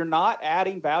 And right. If you're not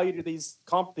adding value to these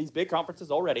big conferences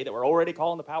already, that we're already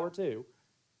calling the Power 2,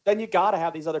 then you got to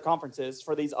have these other conferences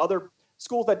for these other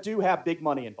schools that do have big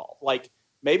money involved. Like,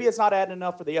 maybe it's not adding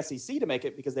enough for the SEC to make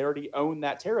it because they already own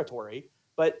that territory,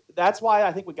 but that's why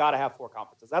I think we got to have 4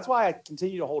 conferences. That's why I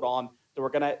continue to hold on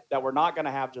that we're not going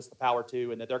to have just the Power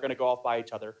 2 and that they're going to go off by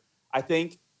each other. I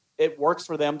think it works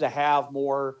for them to have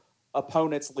more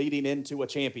opponents leading into a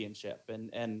championship,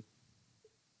 and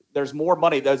there's more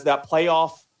money. There's that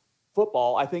playoff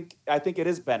football. I think it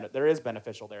is there is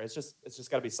beneficial there. It's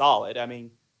just got to be solid. I mean,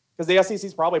 because the SEC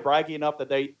is probably bragging enough that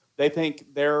they think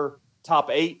they're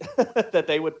top 8 that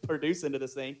they would produce into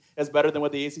this thing is better than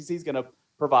what the ACC is going to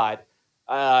provide.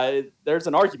 There's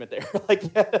an argument there.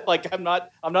 like I'm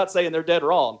not saying they're dead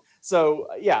wrong. So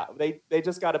yeah, they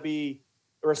just got to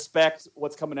respect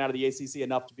what's coming out of the ACC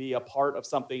enough to be a part of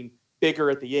something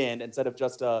bigger at the end instead of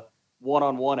just a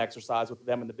one-on-one exercise with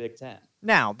them in the Big Ten.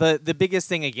 Now, the biggest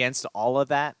thing against all of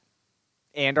that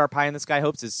and our pie in the sky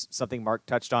hopes is something Mark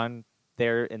touched on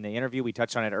there in the interview. We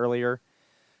touched on it earlier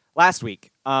last week.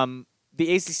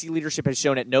 The ACC leadership has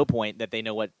shown at no point that they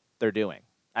know what they're doing.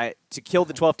 To kill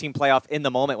the 12-team playoff in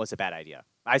the moment was a bad idea.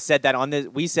 I said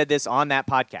that we said this on that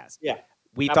podcast. Yeah,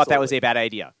 we thought that was a bad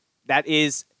idea. That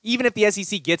is, even if the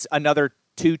SEC gets another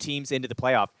 2 teams into the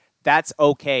playoff, that's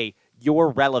okay. You're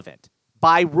relevant.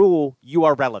 By rule, you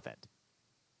are relevant.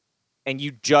 And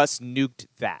you just nuked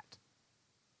that.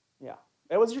 Yeah,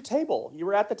 it was your table. You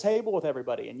were at the table with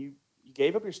everybody, and you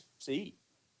gave up your seat.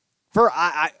 For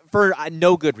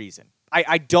no good reason.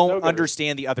 I don't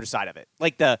understand the other side of it.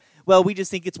 Like we just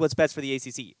think it's what's best for the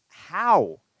ACC.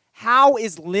 How? How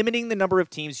is limiting the number of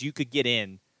teams you could get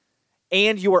in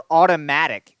and your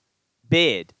automatic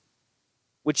bid,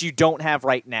 which you don't have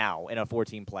right now in a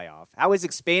 14 playoff, how is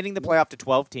expanding the playoff to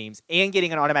 12 teams and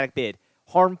getting an automatic bid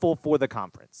harmful for the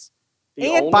conference?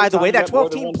 And by the way, that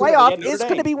 12-team playoff is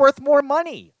going to be worth more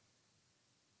money.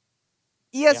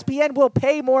 ESPN will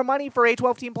pay more money for a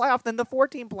 12-team playoff than the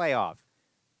 14 playoff.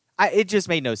 It just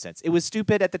made no sense. It was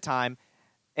stupid at the time,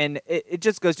 and it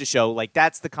just goes to show, like,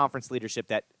 that's the conference leadership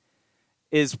that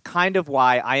is kind of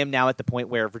why I am now at the point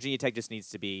where Virginia Tech just needs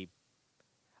to be,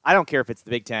 I don't care if it's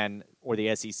the Big Ten or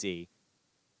the SEC,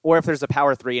 or if there's a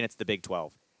Power 3 and it's the Big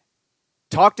 12.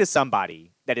 Talk to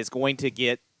somebody that is going to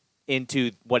get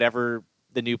into whatever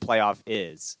the new playoff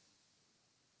is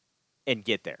and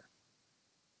get there.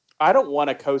 I don't want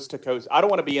a coast-to-coast. I don't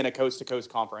want to be in a coast-to-coast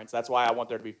conference. That's why I want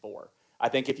there to be 4. I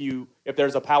think if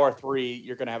there's a Power 3,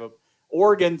 you're going to have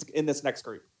Oregon's in this next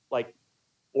group. Like,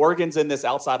 Oregon's in this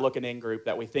outside looking in group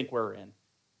that we think we're in.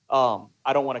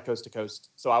 I don't want a coast-to-coast.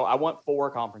 So I want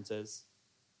 4 conferences.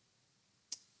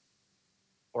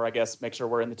 Or I guess make sure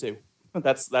we're in the 2.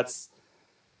 That's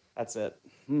it.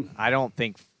 I don't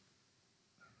think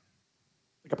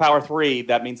Like a Power 3,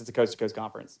 that means it's a coast-to-coast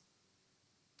conference.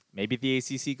 maybe the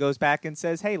ACC goes back and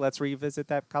says, hey, let's revisit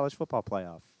that college football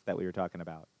playoff that we were talking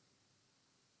about.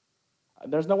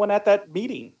 There's no one at that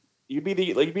meeting. You'd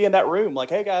be in that room like,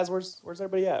 hey guys, where's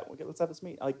everybody at? Let's have this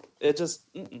meeting. Like, it just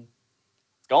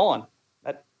it's gone.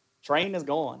 That train is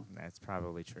gone. That's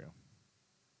probably true.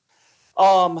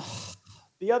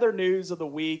 The other news of the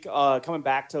week, coming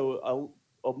back to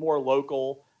a more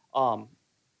local,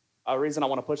 a reason I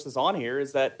want to push this on here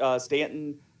is that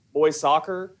Stanton boys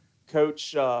soccer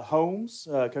coach Holmes,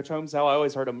 Coach Holmes, how I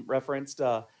always heard him referenced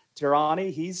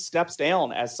Tirani, he steps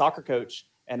down as soccer coach.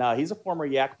 And he's a former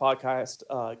Yak podcast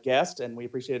guest, and we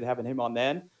appreciated having him on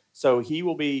then. So he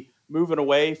will be moving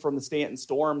away from the Stanton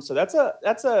Storm. So that's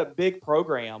a big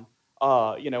program.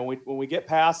 When we get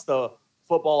past the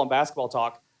football and basketball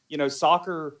talk,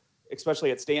 soccer,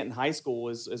 especially at Stanton High School,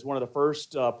 is one of the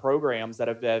first programs that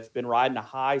have been riding a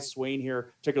high swing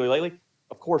here, particularly lately.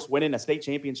 Of course, winning a state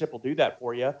championship will do that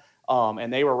for you.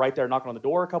 And they were right there knocking on the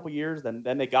door a couple years. Then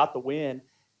they got the win.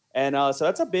 And so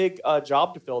that's a big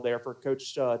job to fill there for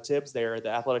Coach Tibbs there, the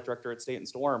athletic director at Stanton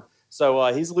Storm.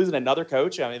 So he's losing another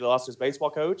coach. I mean, he lost his baseball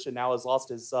coach and now has lost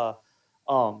his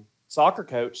soccer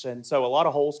coach. And so a lot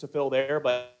of holes to fill there.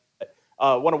 But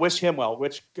want to wish him well,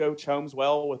 wish Coach Holmes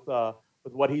well with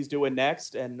what he's doing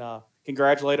next, and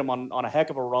congratulate him on a heck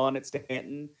of a run at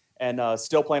Stanton and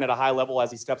still playing at a high level as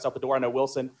he steps out the door. I know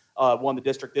Wilson won the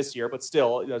district this year, but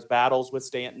still those battles with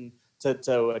Stanton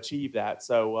to achieve that.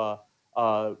 So,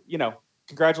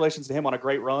 congratulations to him on a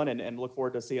great run, and look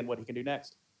forward to seeing what he can do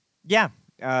next. Yeah.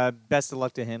 Best of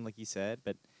luck to him, like you said.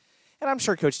 And I'm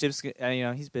sure Coach Tibbs,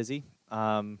 he's busy.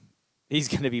 He's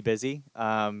going to be busy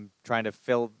trying to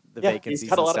fill the vacancies he's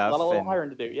got a lot and stuff. of hiring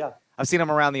to do, yeah. I've seen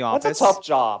him around the office. That's a tough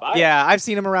job. I've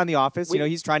seen him around the office.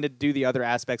 He's trying to do the other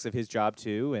aspects of his job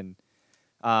too,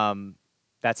 and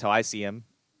that's how I see him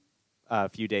a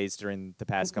few days during the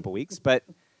past couple weeks. But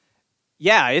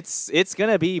yeah, it's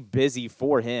going to be busy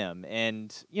for him,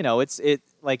 and it's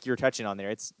like you're touching on there.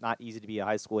 It's not easy to be a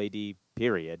high school AD,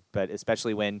 period. But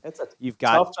especially when you've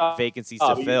got vacancies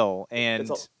to fill, and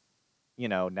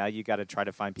now you got to try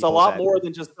to find people. It's a lot more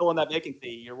than just filling that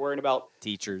vacancy. You're worrying about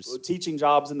teachers, teaching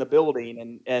jobs in the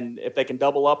building, and if they can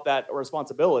double up that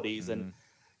responsibilities. And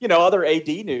other AD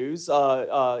news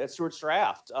at Stewart's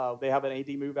Draft, they have an AD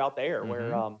move out there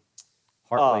where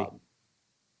Hartley.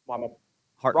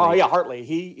 Hartley. Hartley.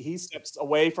 He steps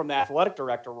away from the athletic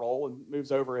director role and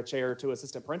moves over a chair to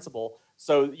assistant principal.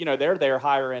 So they're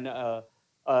hiring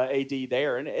AD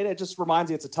there, and it just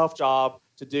reminds you it's a tough job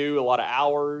to do, a lot of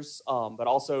hours, but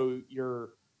also your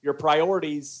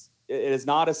priorities. It is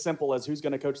not as simple as who's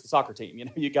going to coach the soccer team.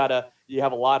 You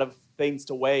have a lot of things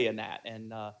to weigh in that,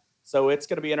 and so it's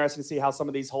going to be interesting to see how some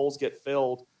of these holes get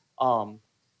filled,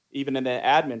 even in the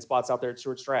admin spots out there at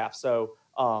Stewart's Draft. So.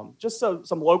 Just some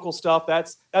local stuff.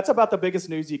 That's about the biggest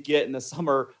news you get in the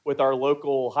summer with our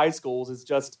local high schools is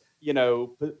just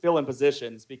filling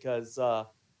positions because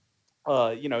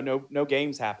no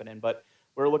games happening. But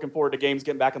we're looking forward to games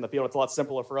getting back on the field. It's a lot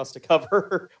simpler for us to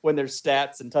cover when there's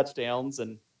stats and touchdowns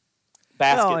and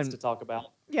baskets to talk about.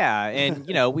 Yeah, and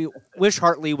we wish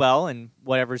Hartley well and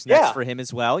whatever's next for him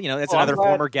as well. That's another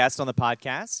former guest on the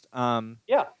podcast.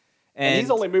 And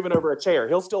he's only moving over a chair.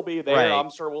 He'll still be there. Right.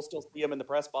 I'm sure we'll still see him in the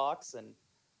press box.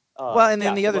 And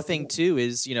then the other thing too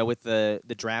is with the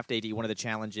draft AD, one of the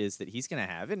challenges that he's going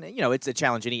to have, and it's a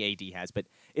challenge any AD has, but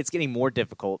it's getting more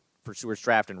difficult for Stewart's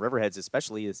Draft and Riverheads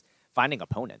especially is finding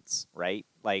opponents, right?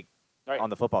 Like on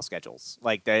the football schedules,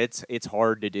 like that. It's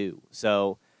hard to do.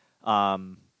 So,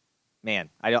 man,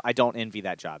 I don't envy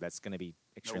that job. That's going to be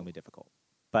extremely difficult.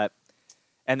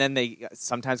 And then they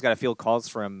sometimes got to field calls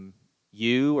from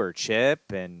you or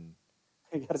Chip and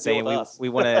saying we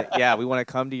want to we want to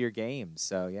come to your games.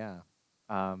 So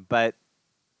but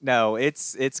no,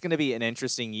 it's going to be an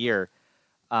interesting year.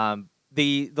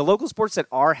 The local sports that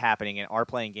are happening and are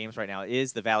playing games right now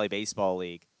is the Valley Baseball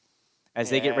League as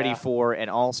they get ready for an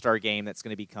all-star game that's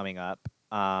going to be coming up.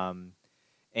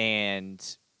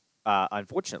 And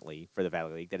unfortunately for the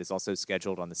Valley League, that is also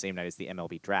scheduled on the same night as the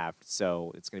MLB draft.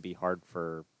 So it's going to be hard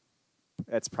for.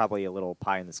 That's probably a little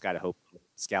pie in the sky to hope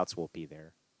scouts will be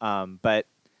there. But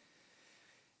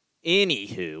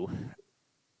anywho,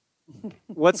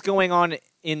 what's going on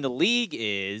in the league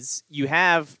is you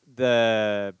have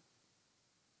the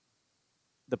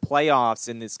playoffs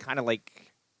in this kind of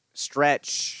like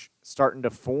stretch starting to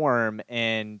form,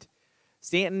 and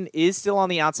Stanton is still on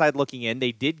the outside looking in.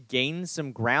 They did gain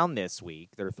some ground this week.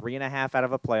 They're 3.5 out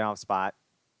of a playoff spot.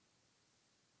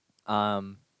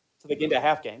 So they gained a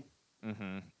half game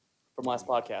Mm-hmm. from last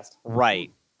podcast.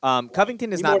 Right. Covington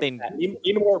has not been.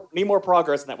 Need more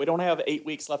progress than that. We don't have 8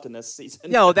 weeks left in this season.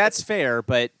 No, that's fair,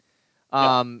 but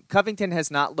Covington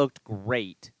has not looked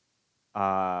great.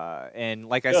 And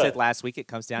like I said last week, it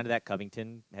comes down to that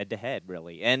Covington head-to-head,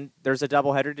 really. And there's a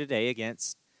doubleheader today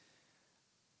against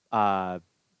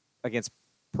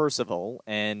Percival,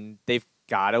 and they've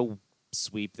got to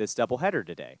sweep this doubleheader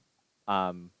today,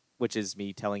 which is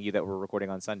me telling you that we're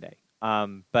recording on Sunday.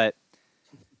 But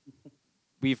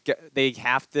they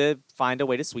have to find a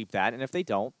way to sweep that, and if they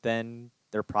don't, then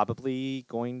they're probably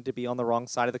going to be on the wrong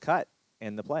side of the cut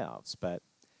in the playoffs. But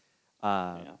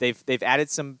they've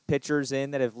added some pitchers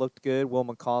in that have looked good. Will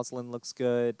McCausland looks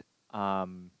good.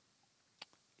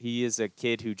 He is a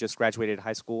kid who just graduated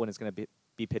high school and is going to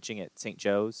be pitching at St.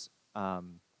 Joe's.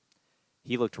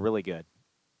 He looked really good.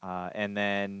 And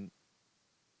then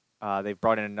they've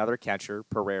brought in another catcher,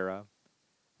 Pereira,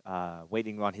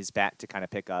 waiting on his bat to kind of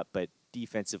pick up, but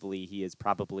defensively, he is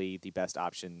probably the best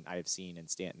option I have seen in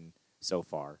Stanton so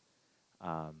far.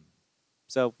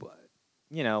 So,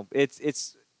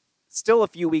 it's still a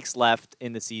few weeks left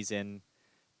in the season,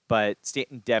 but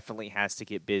Stanton definitely has to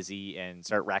get busy and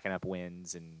start racking up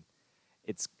wins. And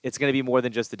it's going to be more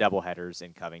than just the doubleheaders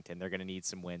in Covington. They're going to need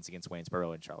some wins against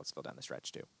Waynesboro and Charlottesville down the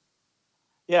stretch too.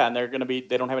 Yeah, and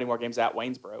they don't have any more games at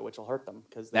Waynesboro, which will hurt them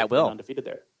because they've been undefeated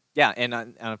there. Yeah, and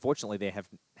unfortunately, they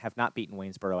have not beaten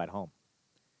Waynesboro at home.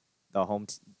 The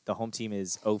home team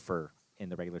is 0-for in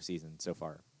the regular season so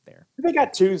far. There, they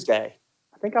got Tuesday.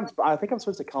 I think I'm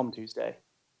supposed to come Tuesday.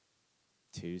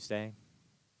 Tuesday.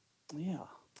 Yeah.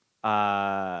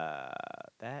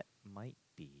 That might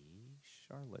be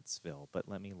Charlottesville, but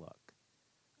let me look.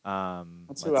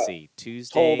 Let's see.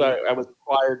 Tuesday. Told I was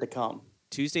required to come.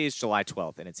 Tuesday is July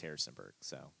 12th, and it's Harrisonburg.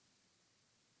 So.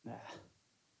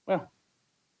 Well.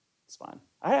 It's fine.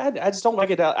 I just don't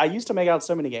make it out. I used to make out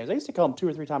so many games. I used to come 2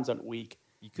 or 3 times a week.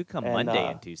 You could come Monday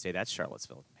and Tuesday. That's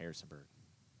Charlottesville, Harrisonburg.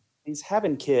 These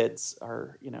having kids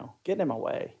are, getting in my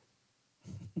way.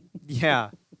 Yeah.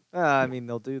 I mean,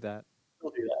 they'll do that.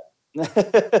 They'll do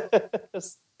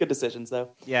that. Good decisions,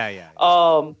 though.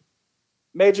 Yeah.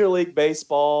 Major League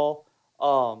Baseball.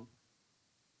 I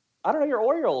don't know, your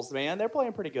Orioles, man. They're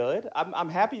playing pretty good. I'm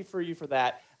happy for you for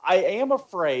that. I am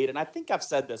afraid, and I think I've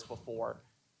said this before,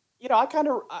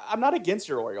 I'm not against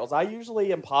your Orioles. I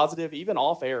usually am positive, even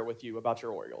off air with you about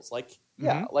your Orioles. Like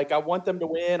I want them to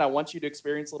win. I want you to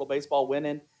experience a little baseball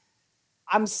winning.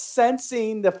 I'm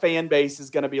sensing the fan base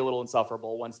is going to be a little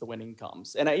insufferable once the winning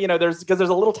comes. And there's a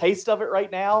little taste of it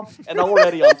right now. And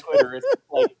already on Twitter, it's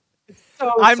like, it's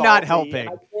so I'm salty. not helping.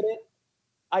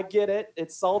 I get it.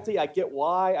 It's salty. I get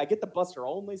why. I get the Buster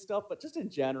Only stuff, but just in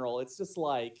general, it's just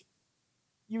like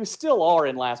you still are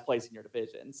in last place in your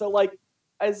division. So like,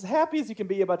 as happy as you can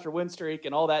be about your win streak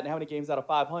and all that and how many games out of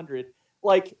 500,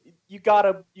 like you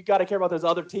gotta care about those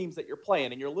other teams that you're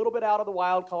playing. And you're a little bit out of the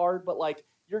wild card, but like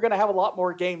you're going to have a lot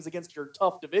more games against your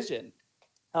tough division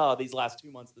these last 2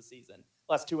 months of the season,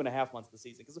 last 2.5 months of the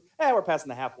season, because we're passing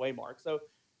the halfway mark. So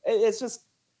it's just,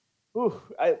 we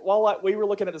were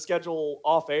looking at the schedule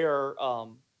off air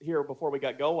here before we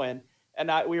got going,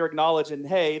 and we were acknowledging,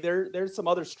 hey, there's some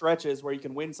other stretches where you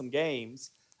can win some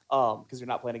games because you're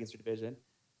not playing against your division.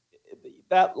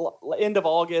 That end of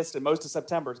August and most of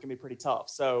September is going to be pretty tough.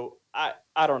 So I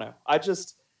don't know.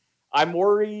 I'm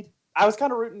worried. I was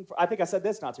kind of rooting for, I think I said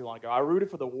this not too long ago. I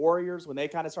rooted for the Warriors when they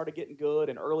kind of started getting good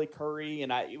and early Curry.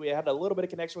 And we had a little bit of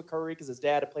connection with Curry because his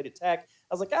dad had played at Tech.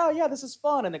 I was like, oh yeah, this is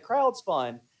fun. And the crowd's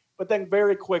fun. But then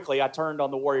very quickly I turned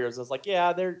on the Warriors. I was like,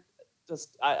 yeah, they're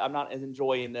just, I'm not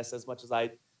enjoying this as much as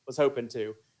I was hoping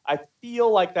to. I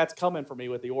feel like that's coming for me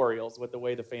with the Orioles, with the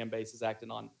way the fan base is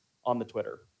acting on the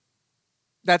Twitter.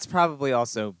 That's probably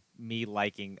also me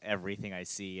liking everything I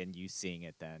see and you seeing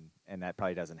it then, and that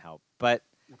probably doesn't help. But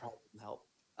that probably doesn't help.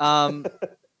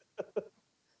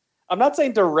 I'm not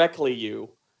saying directly you,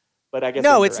 but I guess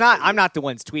no, it's not. I'm not the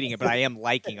ones tweeting it, but I am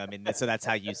liking them, and so that's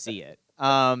how you see it.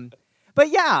 But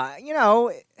yeah,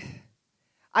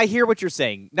 I hear what you're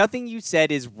saying. Nothing you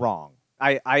said is wrong.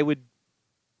 I would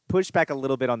push back a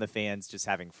little bit on the fans just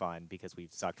having fun because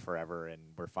we've sucked forever and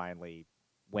we're finally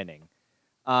winning.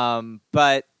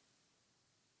 But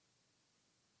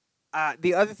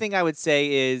the other thing I would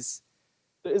say is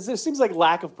It seems like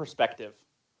lack of perspective.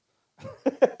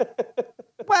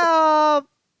 well,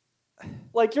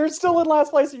 like you're still in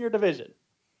last place in your division.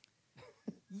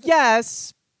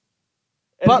 yes,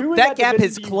 And but who in that gap division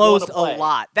has do you closed a wanna play?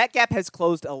 lot. That gap has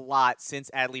closed a lot since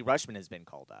Adley Rushman has been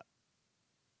called up.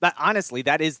 But honestly,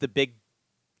 that is the big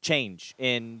change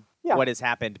in what has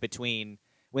happened between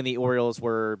when the Orioles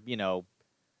were,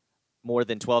 more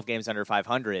than 12 games under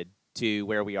 500 to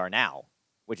where we are now,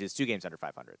 which is 2 games under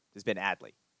 500. Has been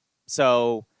Adley.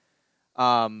 So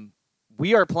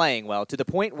we are playing well to the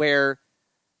point where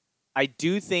I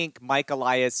do think Mike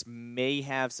Elias may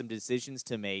have some decisions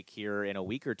to make here in a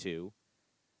week or two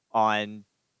on,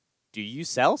 do you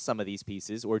sell some of these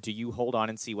pieces or do you hold on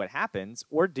and see what happens?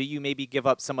 Or do you maybe give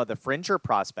up some of the fringer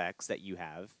prospects that you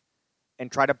have and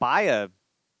try to buy a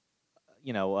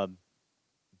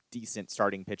decent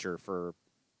starting pitcher for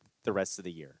the rest of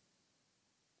the year?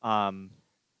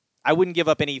 I wouldn't give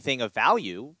up anything of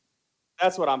value.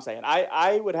 That's what I'm saying.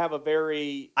 I would have a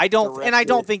very I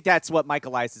don't think that's what Mike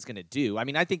Elias is going to do. I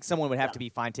mean, I think someone would have to be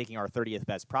fine taking our 30th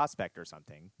best prospect or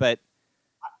something, but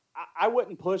I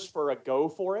wouldn't push for a go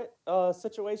for it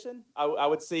situation. I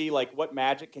would see like what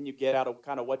magic can you get out of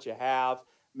kind of what you have,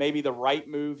 maybe the right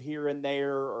move here and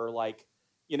there, or like,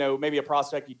 maybe a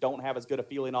prospect you don't have as good a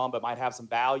feeling on, but might have some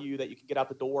value that you can get out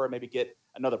the door and maybe get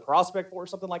another prospect for or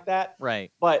something like that.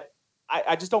 right. But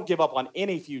I just don't give up on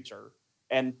any future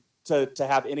and to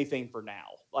have anything for now.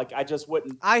 Like I just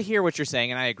wouldn't. I hear what you're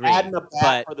saying, and I agree. Adding a bat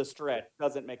but for the stretch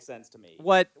doesn't make sense to me.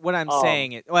 what I'm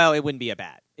saying is, well, it wouldn't be a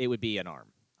bat. It would be an arm.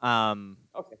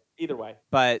 Okay, either way.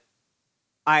 But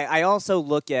I also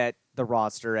look at the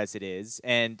roster as it is,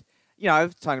 and I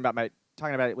was talking about it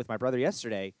with my brother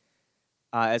yesterday,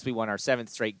 as we won our 7th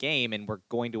straight game, and we're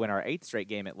going to win our 8th straight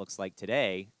game. It looks like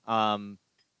today. Ooh,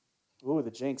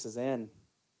 the jinx is in.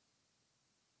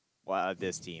 Well,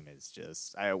 this team is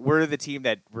just we're the team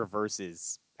that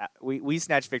reverses. We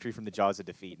snatch victory from the jaws of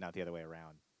defeat, not the other way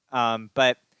around.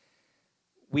 But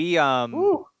we Ooh,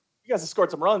 you guys have scored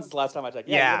some runs the last time I checked.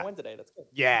 Yeah, you're gonna win today. That's good.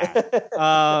 Yeah.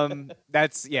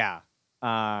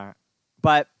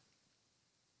 But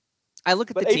I look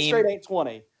at the 8 team. straight ain't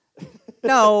 20.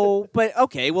 No, but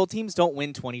okay. Well, teams don't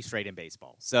win 20 straight in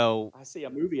baseball, so I see a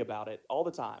movie about it all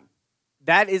the time.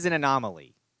 that is an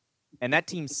anomaly. And that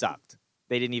team sucked.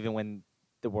 They didn't even win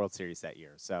the World Series that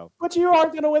year. So, But you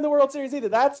aren't going to win the World Series either.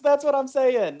 That's what I'm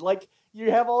saying. Like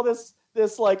you have all this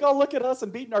like, oh, look at us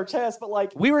and beating our chest, but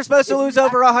like we were supposed to lose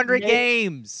over 100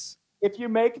 games. If you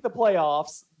make the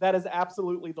playoffs, that is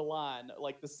absolutely the line.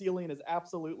 Like the ceiling is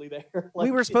absolutely there. Like,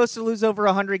 We were supposed to lose over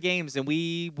 100 games, and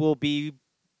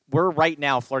we're right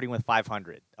now flirting with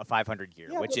 500, a 500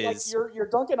 year, which but, is like, you're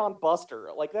dunking on Buster.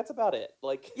 Like that's about it.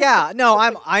 Like yeah. No,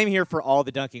 I'm here for all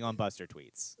the dunking on Buster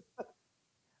tweets.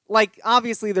 Like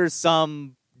obviously, there's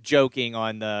some joking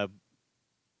on the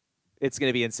it's going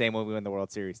to be insane when we win the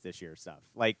World Series this year stuff.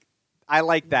 Like I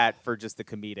like that for just the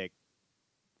comedic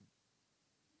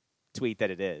tweet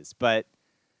that it is,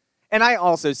 and I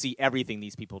also see everything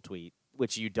these people tweet,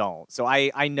 which you don't. So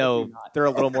I know they're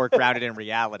a little more grounded in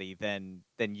reality than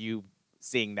you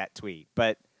seeing that tweet.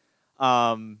 But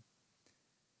yeah,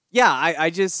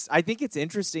 I think it's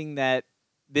interesting that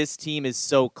this team is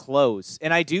so close.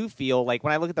 And I do feel like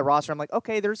when I look at the roster, I'm like,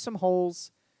 okay, there's some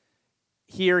holes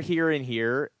here, and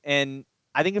here. And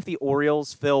I think if the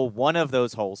Orioles fill one of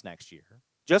those holes next year,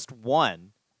 just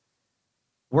one,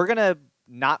 we're going to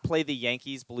not play the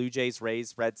Yankees, Blue Jays,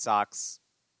 Rays, Red Sox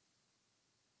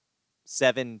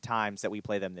 7 times that we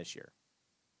play them this year.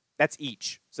 That's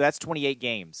each. So that's 28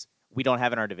 games we don't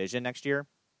have in our division next year.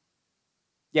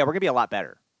 Yeah, we're going to be a lot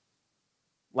better.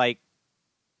 Like,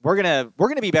 we're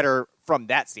gonna be better from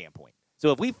that standpoint.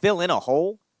 So if we fill in a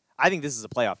hole, I think this is a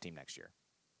playoff team next year.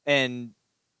 And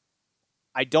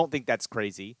I don't think that's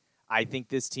crazy. I think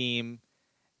this team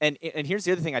and here's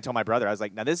the other thing I told my brother. I was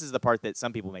like, now this is the part that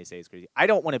some people may say is crazy. I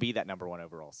don't want to be that number 1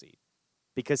 overall seed.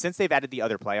 Because since they've added the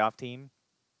other playoff team,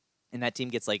 and that team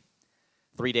gets like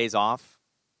 3 days off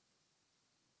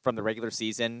from the regular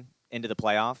season into the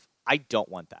playoff, I don't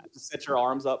want that. Just set your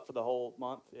arms up for the whole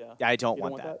month. Yeah. I don't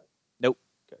want that. Nope.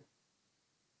 Okay.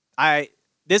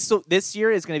 This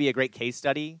year is going to be a great case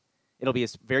study. It'll be a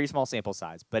very small sample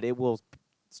size, but it will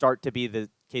start to be the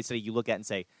case study you look at and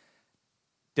say,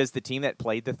 does the team that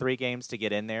played the 3 games to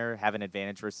get in there have an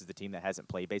advantage versus the team that hasn't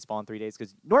played baseball in 3 days?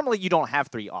 Because normally you don't have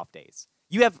 3 off days.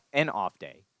 You have an off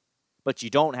day, but you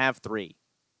don't have 3.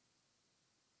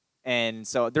 And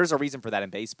so there's a reason for that in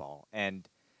baseball. And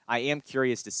I am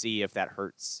curious to see if that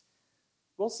hurts.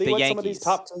 We'll see The what some of these Yankees.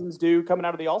 top teams do coming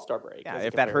out of the All-Star break. Yeah, as a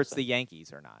if that hurts comparison. the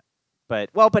Yankees or not. But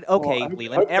okay, Well, Leland. hopefully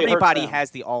it hurts Everybody them.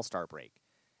 has the All-Star break.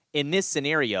 In this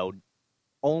scenario,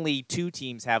 only 2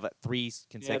 teams have 3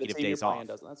 consecutive the team days you're off. playing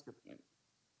doesn't. That's a good point.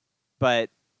 But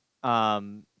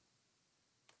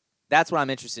that's what I'm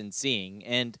interested in seeing.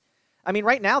 And I mean,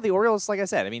 right now the Orioles, like I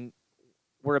said, I mean,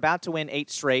 we're about to win 8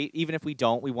 straight. Even if we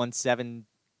don't, we won 7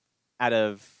 out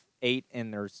of 8,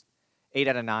 and there's 8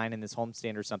 out of 9 in this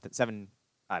homestand or something. 7,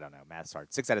 I don't know, math's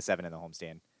hard. 6 out of 7 in the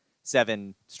homestand.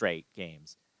 7 straight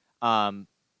games. I'm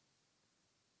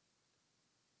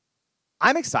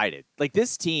excited. Like,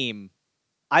 this team,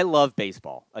 I love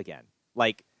baseball again.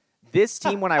 Like, this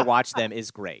team, when I watch them,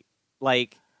 is great.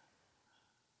 Like,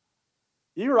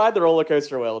 You ride the roller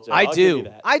coaster well, Joe. I I'll do. give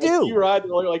you that. I do. You ride the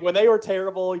roller, like when they were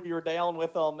terrible, you were down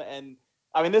with them, and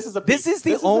I mean, this is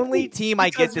the only team I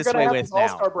get this way with now.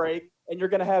 All-Star break, and you're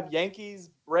going to have Yankees,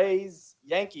 Rays,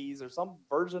 Yankees, or some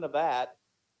version of that.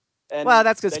 And Well,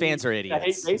 that's 'cause then fans are I idiots.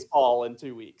 hate baseball in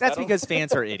 2 weeks. That's because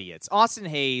fans are idiots. Austin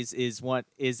Hayes is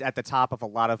at the top of a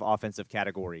lot of offensive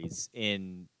categories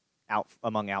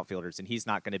among outfielders, and he's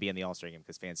not going to be in the All-Star game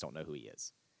because fans don't know who he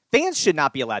is. Fans should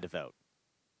not be allowed to vote.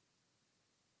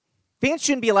 Fans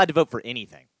shouldn't be allowed to vote for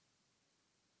anything.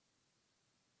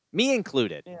 Me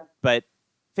included. Yeah. But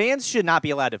fans should not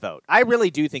be allowed to vote. I really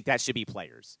do think that should be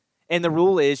players. And the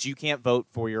rule is you can't vote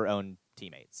for your own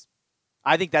teammates.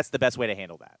 I think that's the best way to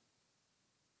handle that.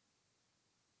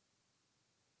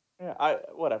 Yeah,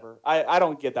 whatever. I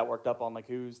don't get that worked up on like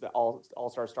who's the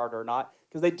all-star starter or not,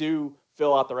 because they do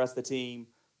fill out the rest of the team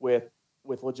with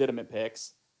legitimate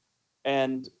picks,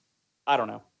 and I don't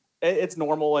know. It's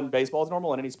normal in baseball. It's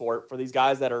normal in any sport for these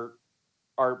guys that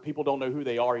are people don't know who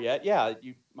they are yet. Yeah,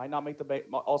 you might not make the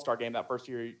all-star game that first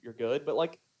year. You're good, but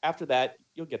like after that,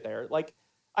 you'll get there. Like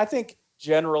I think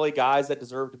generally guys that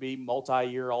deserve to be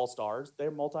multi-year all-stars,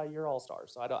 they're multi-year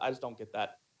all-stars. So I just don't get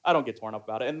that. I don't get torn up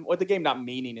about it. And with the game not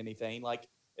meaning anything, like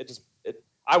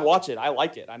I watch it. I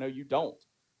like it. I know you don't.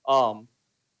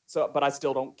 But I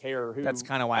still don't care who. That's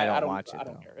kind of why I don't watch it. I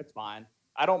don't care. It's fine.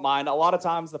 I don't mind. A lot of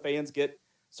times the fans get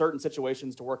certain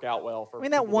situations to work out well. I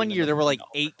mean, that one year there were like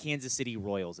 8 Kansas City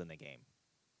Royals in the game.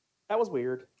 That was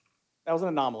weird. That was an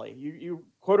anomaly. You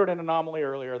quoted an anomaly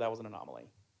earlier. That was an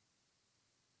anomaly.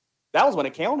 That was when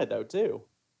it counted, though, too.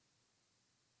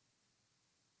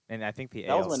 And I think the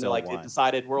that AL was when still like won. it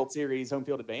decided World Series home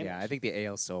field advantage. Yeah, I think the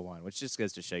AL still won, which just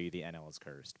goes to show you the NL is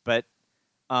cursed. But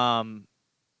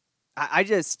I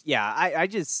just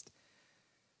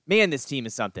man, this team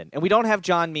is something. And we don't have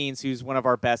John Means, who's one of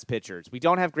our best pitchers. We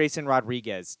don't have Grayson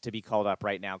Rodriguez to be called up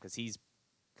right now because he's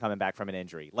coming back from an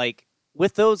injury. Like,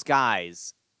 with those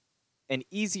guys, an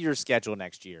easier schedule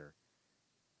next year.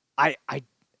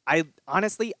 I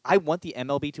honestly, I want the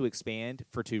MLB to expand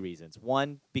for 2 reasons.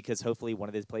 One, because hopefully one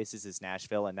of these places is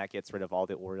Nashville, and that gets rid of all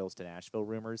the Orioles to Nashville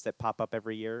rumors that pop up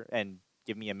every year and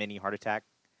give me a mini heart attack.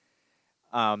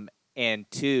 And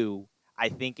 2, I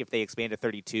think if they expand to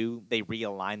 32, they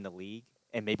realign the league,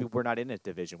 and maybe we're not in a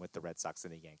division with the Red Sox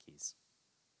and the Yankees.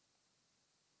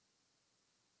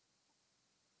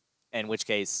 In which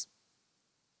case,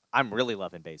 I'm really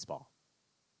loving baseball.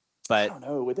 But I don't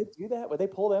know. Would they do that? Would they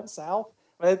pull them south?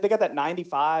 I mean, they got that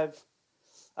 95.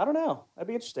 I don't know. That'd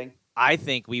be interesting. I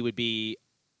think we would be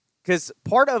 – because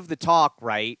part of the talk,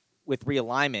 right, with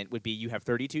realignment would be you have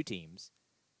 32 teams.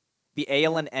 The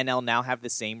AL and NL now have the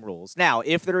same rules. Now,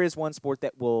 if there is one sport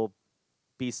that will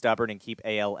be stubborn and keep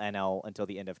AL, NL until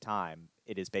the end of time,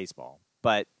 it is baseball.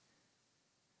 But –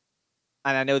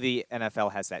 and I know the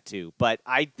NFL has that too. But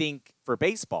I think for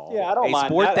baseball, Yeah, I don't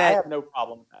mind. I have no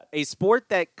problem with that. A sport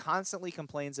that constantly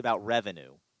complains about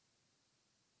revenue.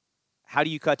 How do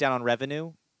you cut down on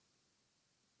revenue?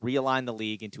 Realign the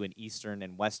league into an Eastern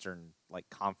and Western like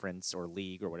conference or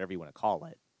league or whatever you want to call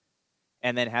it.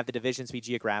 And then have the divisions be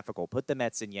geographical. Put the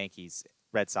Mets and Yankees,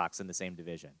 Red Sox in the same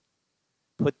division.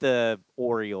 Put the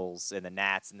Orioles and the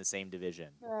Nats in the same division.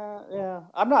 Yeah.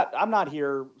 I'm not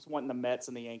here wanting the Mets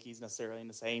and the Yankees necessarily in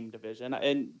the same division,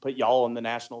 and put y'all and the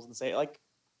Nationals in the same. Like,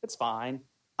 it's fine.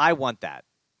 I want that.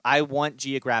 I want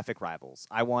geographic rivals.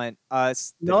 I want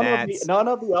us, the None Nats.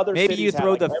 of the other Maybe cities you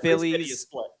throw have, the like, every city Phillies. is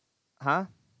split. Huh?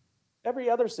 Every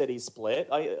other city's split.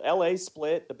 Like, LA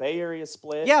split. The Bay Area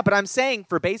split. Yeah, but I'm saying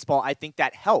for baseball, I think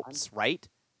that helps, right?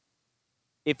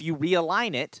 If you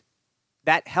realign it,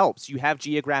 that helps. You have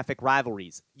geographic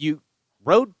rivalries.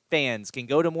 Road fans can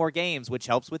go to more games, which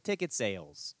helps with ticket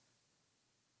sales.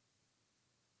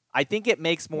 I think it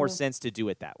makes more sense to do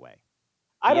it that way.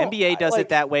 The NBA does it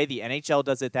that way. The NHL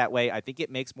does it that way. I think it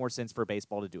makes more sense for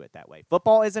baseball to do it that way.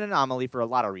 Football is an anomaly for a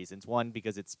lot of reasons. One,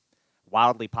 because it's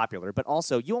wildly popular, but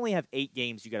also you only have 8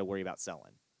 games you got to worry about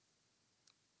selling.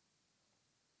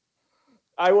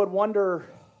 I would wonder.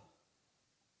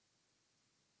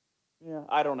 Yeah,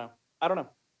 I don't know.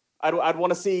 I'd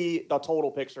want to see the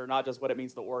total picture, not just what it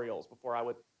means to the Orioles, before I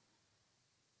would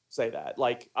say that.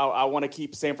 Like, I want to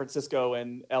keep San Francisco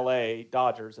and L.A.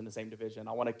 Dodgers in the same division.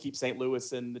 I want to keep St.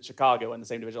 Louis and the Chicago in the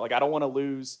same division. Like, I don't want to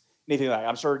lose anything like that.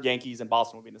 I'm sure Yankees and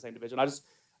Boston would be in the same division.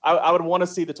 I would want to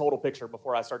see the total picture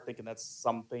before I start thinking that's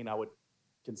something I would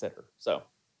consider. So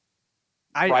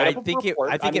I think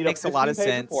it makes a lot of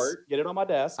sense. Report, get it on my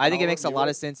desk. I think it makes a lot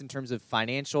of sense in terms of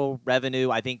financial revenue.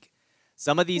 I think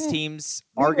some of these teams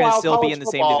are going to still be in the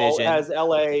same division. Has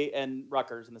LA and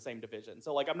Rutgers in the same division.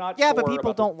 So, like, I'm not sure. Yeah, but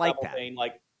people don't like that. Thing,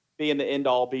 like, being the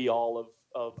end-all, be-all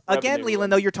of again, revenue.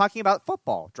 Leland, though, you're talking about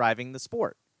football driving the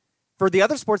sport. For the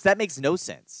other sports, that makes no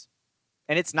sense.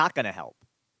 And it's not going to help.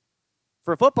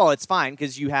 For football, it's fine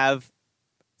because you have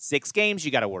 6 games you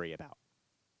got to worry about.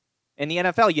 In the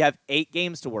NFL, you have 8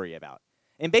 games to worry about.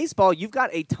 In baseball, you've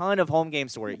got a ton of home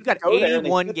games to worry. You've got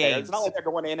 81 games. It's not like they're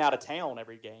going in and out of town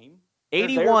every game.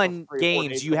 81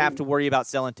 games you have to worry about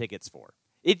selling tickets for.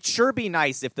 It'd sure be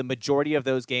nice if the majority of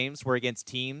those games were against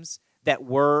teams that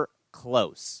were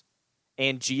close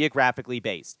and geographically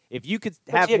based. If you could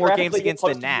have more games against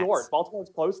the Nats. Baltimore's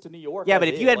close to New York. Yeah, but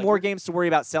if you had more games to worry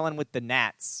about selling with the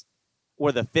Nats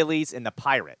or the Phillies and the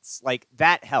Pirates, like,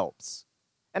 that helps.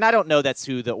 And I don't know that's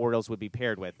who the Orioles would be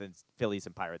paired with, Phillies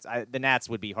and Pirates. The Nats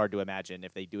would be hard to imagine.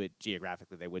 If they do it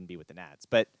geographically, they wouldn't be with the Nats.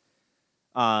 But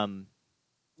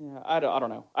yeah, I don't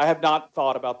know. I have not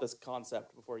thought about this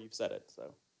concept before you've said it.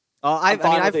 So I'm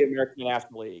fine with the American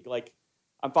National League. Like,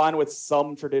 I'm fine with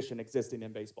some tradition existing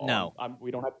in baseball. No, we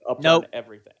don't have to upturn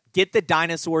everything. Get the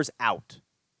dinosaurs out.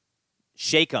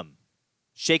 Shake them.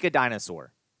 Shake a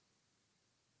dinosaur.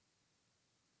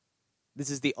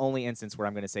 This is the only instance where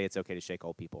I'm going to say it's okay to shake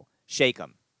old people. Shake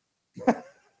them.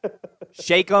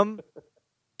 Shake them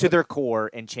to their core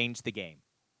and change the game.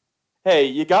 Hey,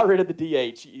 you got rid of the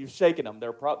DH. You've shaken them.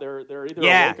 They're either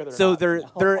awake or they're so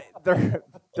not.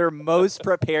 they're most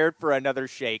prepared for another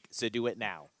shake. So do it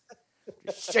now.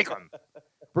 Just shake them.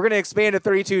 We're gonna expand to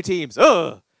 32 teams.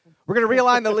 Ugh. We're gonna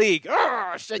realign the league.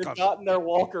 Ugh, shake them. They've gotten their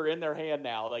walker in their hand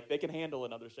now. Like, they can handle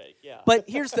another shake. Yeah. But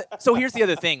here's the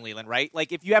other thing, Leland. Right?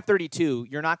 Like, if you have 32,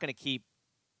 you're not gonna keep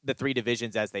the 3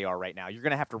 divisions as they are right now. You're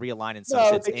gonna have to realign in some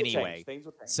sense anyway. Things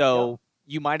will change. So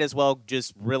you might as well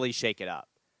just really shake it up.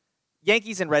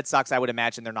 Yankees and Red Sox, I would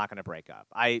imagine they're not going to break up.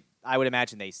 I would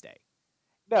imagine they stay.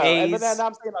 No, but then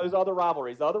I'm saying those other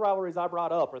rivalries. The other rivalries I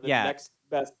brought up are the next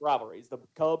best rivalries. The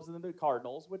Cubs and the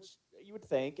Cardinals, which you would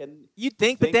think.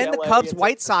 But then the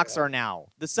Cubs-White Sox are now.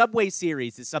 The Subway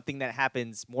Series is something that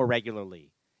happens more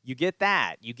regularly. You get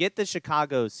that. You get the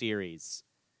Chicago Series.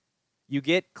 You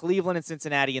get Cleveland and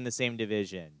Cincinnati in the same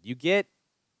division. You get,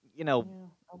 I don't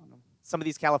know. Some of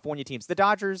these California teams. The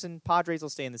Dodgers and Padres will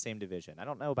stay in the same division. I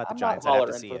don't know about the Giants. I'd have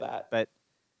to see it. That. But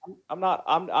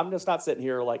I'm just not sitting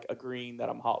here like agreeing that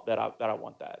I want that.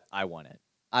 I want it.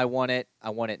 I want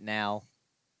it now.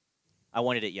 I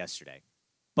wanted it yesterday.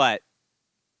 But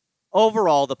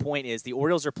overall, the point is the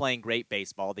Orioles are playing great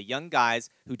baseball. The young guys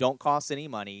who don't cost any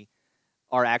money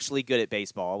are actually good at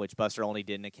baseball, which Buster Olney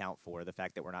didn't account for, the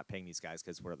fact that we're not paying these guys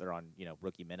because they're on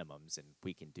rookie minimums and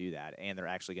we can do that, and they're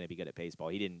actually going to be good at baseball.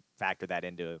 He didn't factor that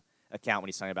into account when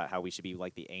he's talking about how we should be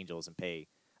like the Angels and pay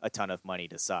a ton of money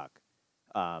to suck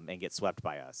and get swept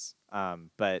by us.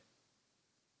 But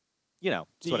do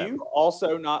you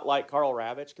also not like Carl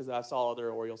Ravitch? Because I saw other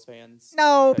Orioles fans.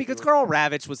 No, because Carl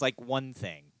Ravitch was like one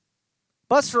thing.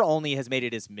 Buster Olney has made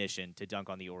it his mission to dunk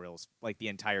on the Orioles like the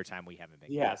entire time we haven't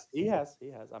been. He has.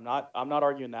 I'm not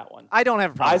arguing that one. I don't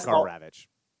have a problem with Carl Ravitch.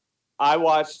 I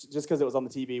watched just because it was on the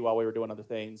TV while we were doing other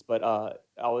things, but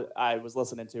I was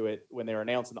listening to it when they were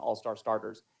announcing the All-Star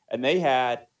starters, and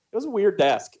it was a weird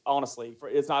desk, honestly.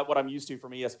 It's not what I'm used to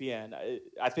from ESPN.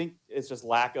 I think it's just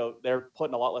they're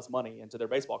putting a lot less money into their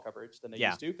baseball coverage than they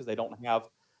used to because they don't have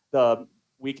the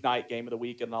weeknight game of the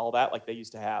week and all that like they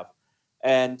used to have.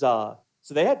 And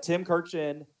so they had Tim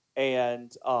Kirchin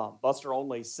and Buster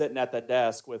Olney sitting at that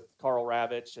desk with Carl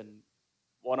Ravitch and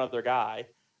one other guy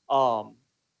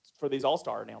for these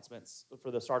All-Star announcements, for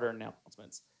the starter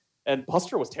announcements. And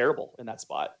Buster was terrible in that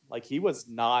spot. Like, he was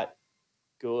not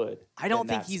good. I don't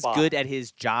think he's good at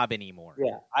his job anymore.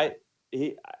 Yeah,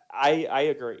 I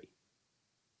agree.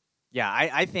 Yeah,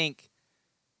 I think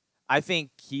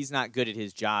he's not good at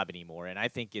his job anymore, and I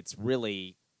think it's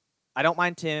really. I don't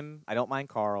mind Tim. I don't mind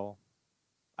Carl.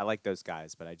 I like those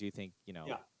guys, but I do think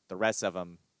the rest of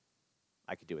them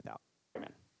I could do without.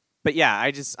 Amen. But yeah,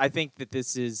 I think that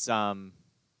this is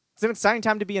it's an exciting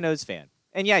time to be an O's fan.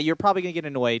 And yeah, you're probably gonna get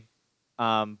annoyed.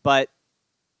 But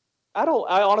I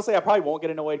honestly probably won't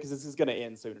get annoyed because this is going to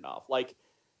end soon enough. Like,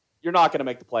 you're not going to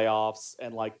make the playoffs,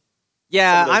 and like,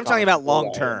 yeah, some of those I'm talking about comments will go long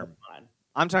away, term. and that's fine.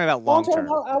 I'm talking about long term.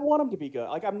 I want them to be good.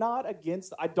 Like, I'm not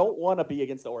against. I don't want to be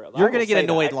against the Orioles. You're I going to will get say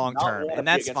that. I annoyed do long not term, wanna and be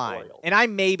that's against the fine. Orioles. And I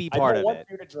may be I part don't of want it.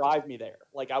 you to drive me there.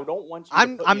 Like, I don't want you.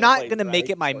 To put I'm me not in a going to place make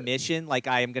where it my I hate the mission. Like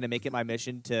I am going to make it my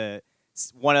mission to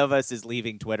one of us is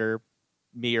leaving Twitter,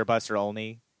 me or Buster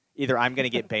Olney. Either I'm going to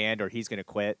get banned or he's going to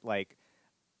quit. Like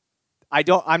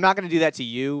I'm not going to do that to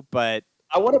you, but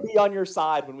I want to be on your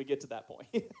side when we get to that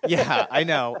point. yeah, I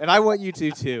know. And I want you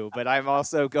to too, but I'm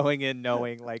also going in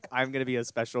knowing like I'm going to be a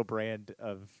special brand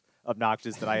of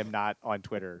obnoxious that I am not on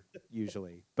Twitter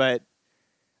usually. But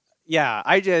yeah,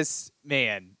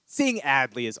 seeing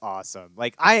Adley is awesome.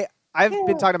 Like I've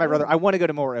been talking to my brother. I want to go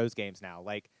to more O's games now.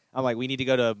 Like I'm like,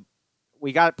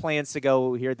 we got plans to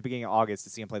go here at the beginning of August to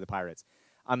see him play the Pirates.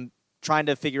 I'm trying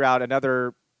to figure out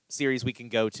another series we can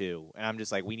go to. And I'm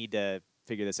just like, we need to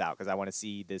figure this out because I want to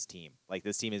see this team. Like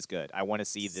this team is good. I want to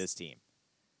see this team.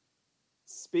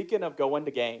 Speaking of going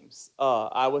to games,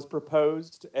 I was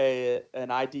proposed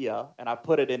an idea, and I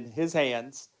put it in his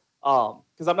hands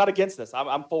because I'm not against this.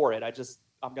 I'm for it.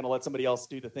 I'm going to let somebody else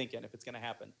do the thinking if it's going to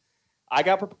happen. I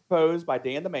got proposed by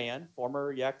Dan the Man,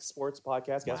 former Yak Sports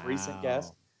podcast guest, recent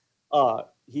guest.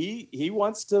 He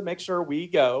wants to make sure we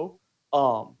go,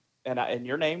 and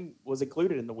your name was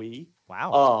included in the we.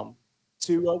 Wow.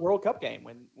 To a World Cup game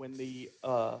when the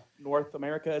North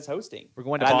America is hosting. We're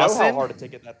going to and Boston. I know how hard a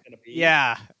ticket that's going to be.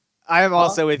 Yeah, I am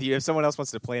also with you. If someone else wants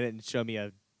to plan it and show me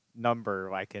a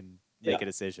number, I can make a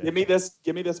decision. Give me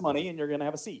this money, and you're going to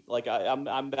have a seat. Like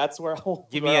I'm that's where I'll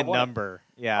give me a number.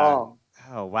 Yeah.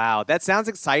 Oh wow, that sounds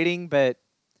exciting, but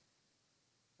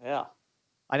yeah,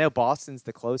 I know Boston's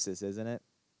the closest, isn't it?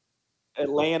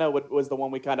 Atlanta was the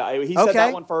one we kind of. He said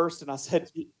that one first, and I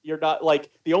said you're not like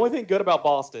the only thing good about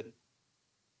Boston.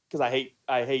 Because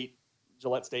I hate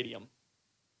Gillette Stadium.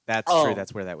 That's true.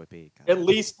 That's where that would be. At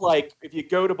least, like, if you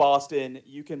go to Boston,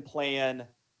 you can plan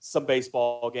some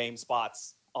baseball game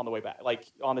spots on the way back, like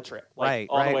on the trip.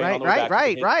 Like,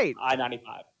 right.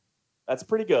 I-95. That's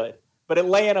pretty good. But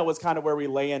Atlanta was kind of where we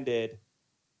landed,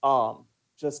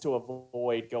 just to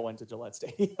avoid going to Gillette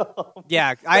Stadium.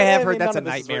 Yeah, I have heard that's a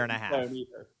nightmare and a half.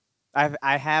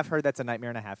 I have heard that's a nightmare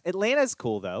and a half. Atlanta's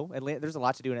cool though. There's a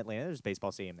lot to do in Atlanta. There's a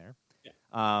baseball stadium there.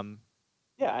 Yeah.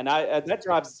 And that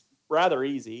drive's rather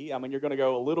easy. I mean, you're going to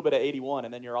go a little bit of 81,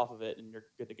 and then you're off of it, and you're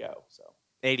good to go. So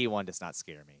 81 does not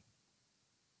scare me.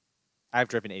 I've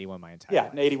driven 81 my entire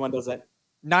life. And 81 doesn't.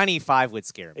 95 would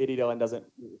scare me. 81 doesn't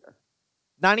either.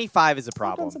 95 is a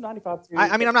problem. I've done some 95 too.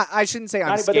 I mean, I shouldn't say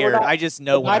I'm scared. I just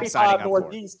know what I'm signing up for.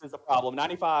 95 northeast is a problem.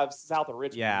 95 south of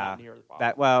Richmond is not near the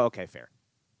problem. Okay, fair.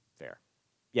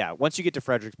 Yeah, once you get to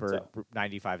Fredericksburg,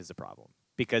 95 is a problem.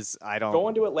 Because I don't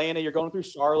going to Atlanta, you're going through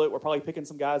Charlotte. We're probably picking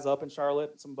some guys up in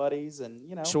Charlotte, some buddies, and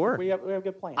sure, we have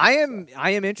good plans. I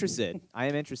am interested.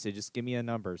 Just give me a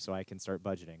number so I can start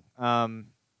budgeting.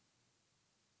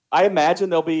 I imagine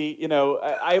there'll be,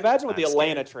 I imagine with the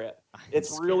Atlanta trip,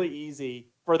 it's really easy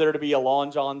for there to be a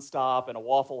Long John stop and a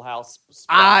Waffle House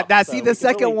spot. The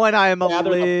second one I am a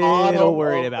little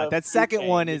worried about. That second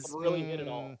one is really hit it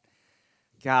all.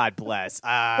 God bless.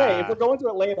 Hey, if we're going to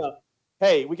Atlanta.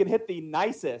 Hey, we can hit the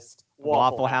nicest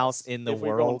Waffle House in the world.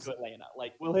 We're going to Atlanta.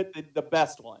 Like, we'll hit the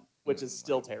best one, which is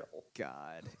still terrible.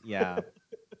 God, yeah.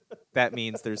 That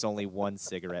means there's only one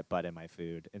cigarette butt in my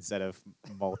food instead of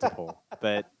multiple.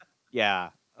 But yeah,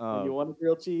 you want a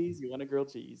grilled cheese?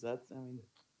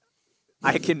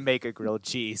 I can make a grilled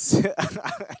cheese.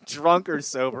 Drunk or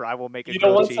sober, I will make a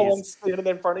grilled cheese. You don't want someone standing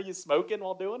in front of you smoking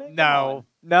while doing it? No,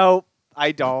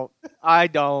 I don't.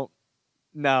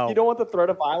 No. You don't want the threat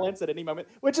of violence at any moment,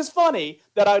 which is funny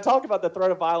that I talk about the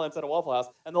threat of violence at a Waffle House.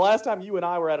 And the last time you and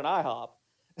I were at an IHOP.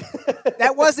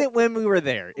 That wasn't when we were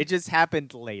there. It just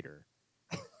happened later.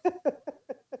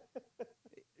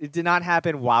 It did not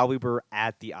happen while we were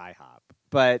at the IHOP.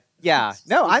 But yeah,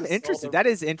 I'm interested. That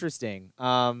is interesting.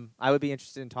 I would be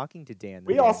interested in talking to Dan.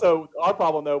 Our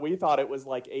problem though, we thought it was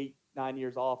like 8-9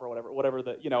 years off or whatever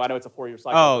I know it's a 4-year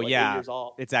cycle. Oh, like yeah. 8 years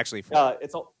off. It's actually 4.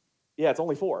 It's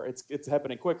only 4. It's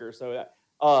happening quicker. So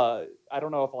I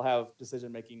don't know if I'll have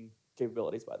decision-making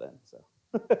capabilities by then. So.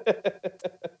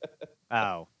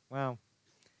 Oh, well.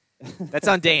 That's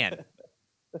on Dan.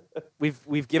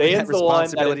 We've given Dan's that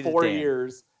responsibility the one that in 4 to Dan.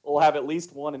 years will have at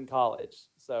least one in college.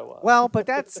 So but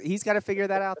he's got to figure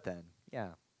that out then. Yeah.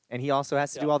 And he also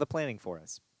has to do all the planning for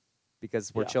us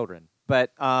because we're children.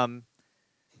 But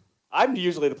I'm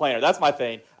usually the planner. That's my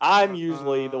thing. I'm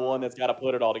usually the one that's got to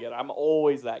put it all together. I'm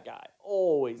always that guy.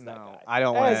 Always that guy. I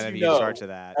don't want As to you be know, in charge of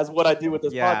that. That's what I do with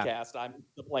this Yeah. podcast. I'm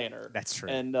the planner. That's true.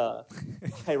 And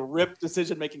I rip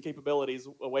decision-making capabilities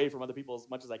away from other people as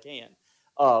much as I can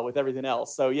with everything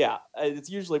else. So, yeah, it's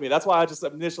usually me. That's why I'm just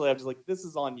like, this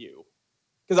is on you.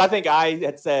 Because I think I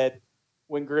had said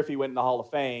when Griffey went in the Hall of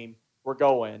Fame, we're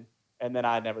going, and then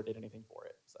I never did anything for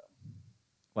it. So,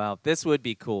 well, this would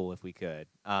be cool if we could.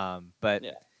 But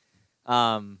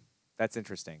that's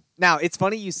interesting. Now, it's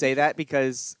funny you say that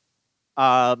because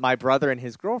my brother and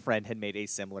his girlfriend had made a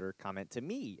similar comment to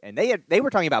me, and they were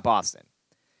talking about Boston.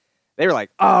 They were like,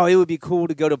 "Oh, it would be cool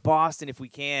to go to Boston if we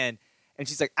can." And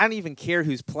she's like, "I don't even care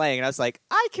who's playing." And I was like,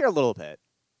 "I care a little bit."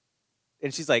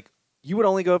 And she's like, "You would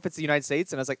only go if it's the United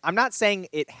States?" And I was like, "I'm not saying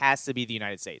it has to be the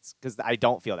United States because I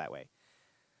don't feel that way.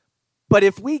 But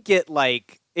if we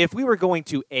were going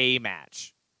to a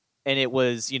match and it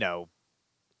was,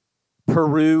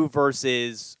 Peru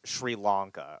versus Sri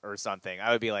Lanka or something,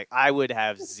 I would be like, I would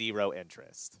have zero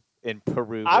interest in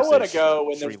Peru versus I want to go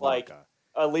when Sri there's Lanka.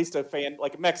 at least a fan,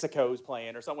 like Mexico's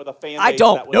playing or something with a fan base I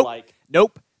don't. that would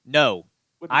Nope. No.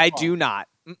 would be I fun. do not.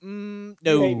 You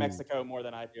No. hate Mexico more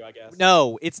than I do, I guess.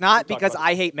 No, it's not We'll talk because about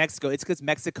I hate Mexico. It's because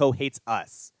Mexico hates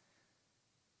us.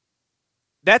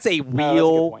 That's a No, that's a good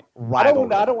real point.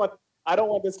 rivalry. I don't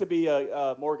want this to be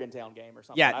a Morgantown game or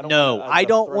something. Yeah, I don't no, want I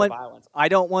don't threat of want- violence. I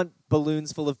don't want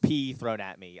balloons full of pee thrown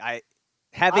at me. I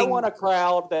Having want a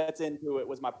crowd that's into it.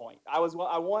 Was my point. I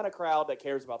want a crowd that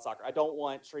cares about soccer. I don't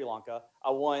want Sri Lanka. I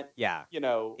want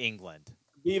England,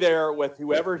 be there with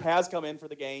whoever has come in for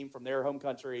the game from their home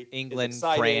country. is England,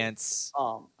 excited. France.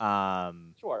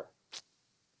 Sure.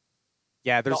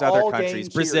 Yeah, there's The other all-game countries.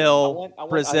 cheering. Brazil, I want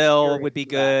Brazil cheering would be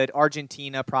for that. good.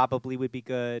 Argentina probably would be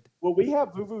good. Will we have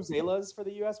vuvuzelas for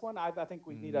the U.S. one? I think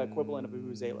we need an equivalent of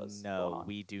vuvuzelas. No,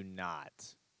 we do not.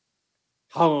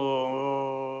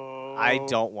 Oh, I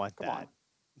don't want come that. on.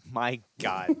 My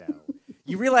God, no.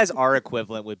 You realize our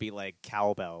equivalent would be like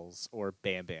cowbells or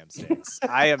Bam Bam sticks.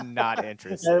 I am not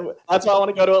interested. That's why I want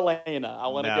to go to Atlanta. I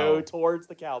want to No. go towards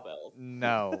the cowbells.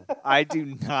 No, I do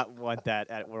not want that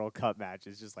at World Cup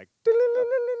matches. Just like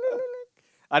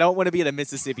I don't want to be at a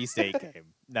Mississippi State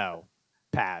game. No,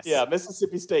 pass. Yeah,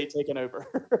 Mississippi State taking over.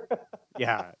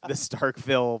 Yeah, the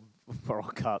Starkville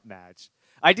World Cup match.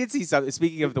 I did see some.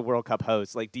 Speaking of the World Cup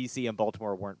hosts, like DC and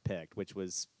Baltimore weren't picked, which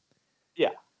was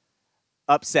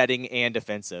upsetting and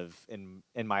offensive in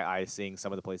my eyes. Seeing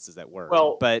some of the places that were,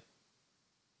 Well, but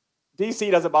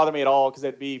DC doesn't bother me at all because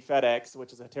it'd be FedEx,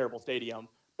 which is a terrible stadium.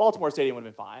 Baltimore Stadium would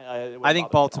have been fine. I think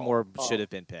Baltimore should have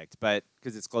been picked, but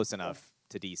because it's close enough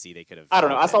to DC, they could have. I don't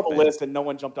know. I saw the but- list and no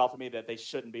one jumped off of me that they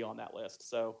shouldn't be on that list.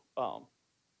 So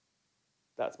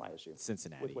that's my issue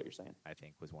Cincinnati, with what you're saying. I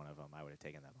think, was one of them. I would have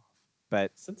taken them off,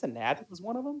 but Cincinnati was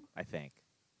one of them. I think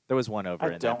there was one over I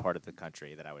in that don't- part of the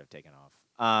country that I would have taken off.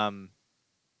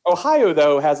 Ohio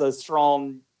though has a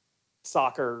strong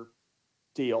soccer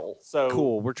deal. So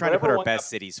Cool. We're trying to put whatever our one- best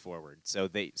cities forward. So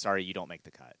sorry, you don't make the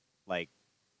cut. Like,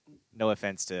 no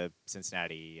offense to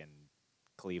Cincinnati and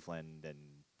Cleveland and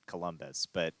Columbus,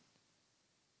 but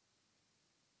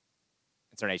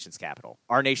it's our nation's capital.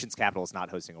 Our nation's capital is not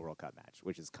hosting a World Cup match,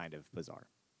 which is kind of bizarre.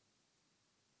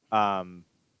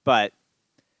 But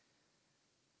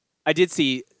I did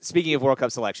see, speaking of World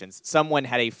Cup selections, someone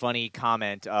had a funny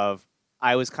comment of,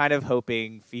 I was kind of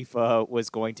hoping FIFA was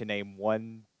going to name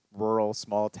one rural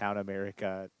small town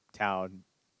America town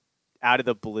out of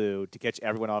the blue to catch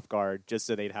everyone off guard just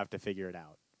so they'd have to figure it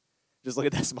out. Just look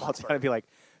at that small town and be like,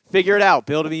 figure it out,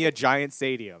 build me a giant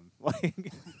stadium.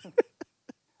 Like,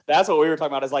 That's what we were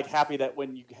talking about. Is like happy that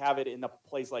when you have it in a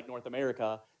place like North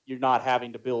America, you're not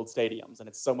having to build stadiums, and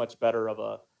it's so much better of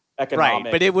a economic.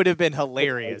 right, but it would have been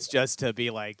hilarious just to be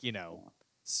like,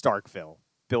 Starkville,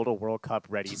 build a World Cup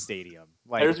ready stadium.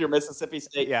 Like, There's your Mississippi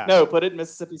State. Yeah. No, put it in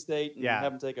Mississippi State and Yeah.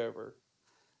 have them take over.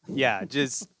 yeah,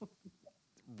 just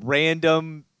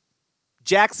random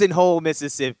Jackson Hole,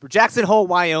 Mississippi, Jackson Hole,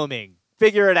 Wyoming.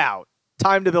 Figure it out.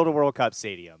 Time to build a World Cup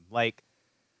stadium. Like,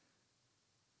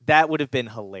 that would have been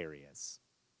hilarious.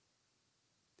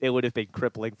 It would have been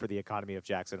crippling for the economy of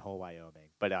Jackson Hole, Wyoming,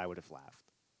 but I would have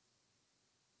laughed.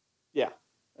 Yeah,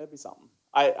 it'd be something.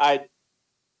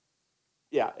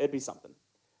 Yeah, it'd be something.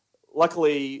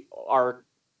 Luckily, our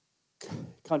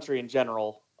country in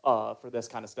general for this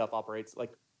kind of stuff operates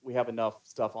like we have enough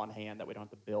stuff on hand that we don't have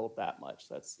to build that much.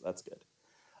 That's good.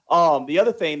 The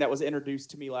other thing that was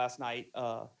introduced to me last night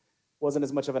wasn't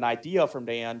as much of an idea from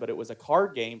Dan, but it was a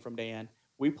card game from Dan.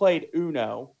 We played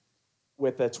Uno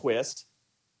with a twist,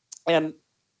 and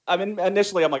I mean,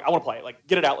 initially I'm like, I want to play it. Like,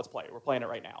 get it out, let's play it. We're playing it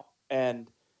right now. And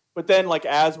But then, like,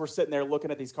 as we're sitting there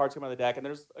looking at these cards coming out of the deck, and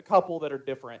there's a couple that are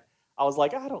different, I was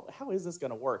like, how is this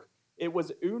going to work? It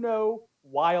was Uno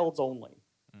wilds only.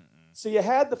 So you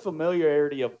had the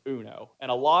familiarity of Uno,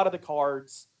 and a lot of the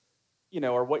cards,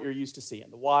 are what you're used to seeing.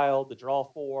 The wild, the draw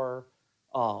 4,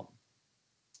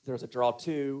 there's a draw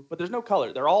 2, but there's no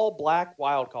color. They're all black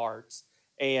wild cards,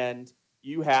 and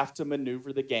you have to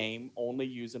maneuver the game only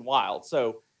using wild.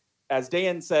 So as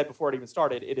Dan said before it even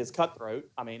started, it is cutthroat.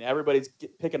 I mean, everybody's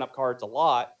picking up cards a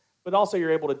lot, but also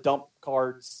you're able to dump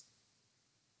cards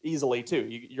easily too.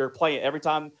 You're playing every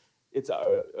time it's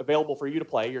available for you to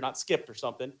play. You're not skipped or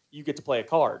something. You get to play a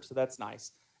card, so that's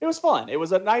nice. It was fun. It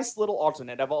was a nice little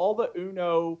alternate. Of all the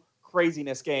Uno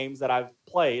craziness games that I've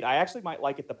played, I actually might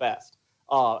like it the best.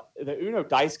 The Uno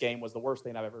dice game was the worst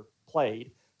thing I've ever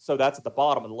played, so that's at the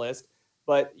bottom of the list.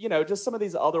 But, just some of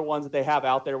these other ones that they have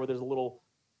out there where there's a little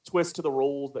twist to the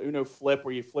rules, the Uno flip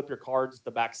where you flip your cards to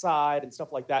the backside and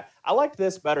stuff like that. I liked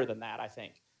this better than that, I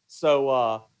think.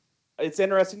 So it's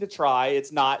interesting to try.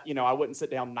 It's not, I wouldn't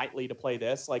sit down nightly to play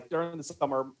this. Like during the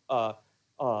summer,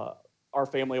 our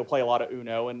family will play a lot of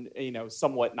Uno and,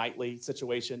 somewhat nightly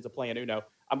situations of playing Uno.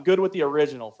 I'm good with the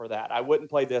original for that. I wouldn't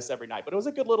play this every night, but it was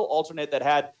a good little alternate that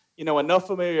had, enough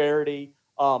familiarity,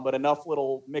 but enough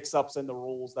little mix-ups in the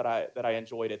rules that I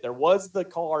enjoyed it. There was the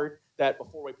card that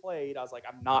before we played, I was like,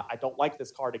 I don't like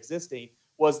this card existing,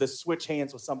 was the switch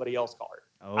hands with somebody else card.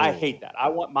 Oh. I hate that. I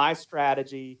want my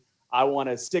strategy. I want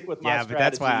to stick with my strategy. Yeah, but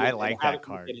that's why I like that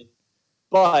card.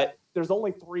 But there's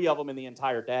only 3 of them in the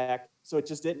entire deck, so it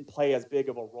just didn't play as big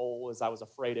of a role as I was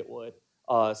afraid it would.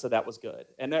 So that was good.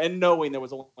 And knowing there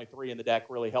was only 3 in the deck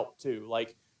really helped too.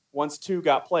 Like once 2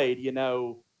 got played, the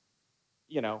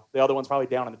other one's probably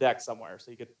down in the deck somewhere,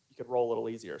 so you could roll a little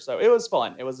easier. So it was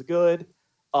fun. It was good.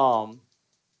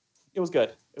 It was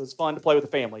good. It was fun to play with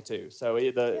the family too. So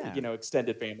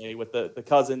extended family with the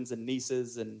cousins and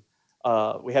nieces, and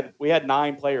we had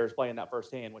 9 players playing that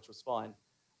first hand, which was fun.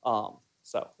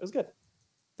 So it was good.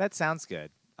 That sounds good.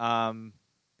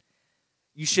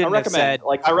 You shouldn't have said.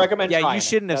 I recommend. Yeah, you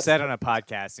shouldn't have said on a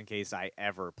podcast in case I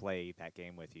ever play that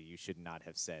game with you. You should not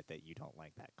have said that you don't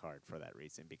like that card for that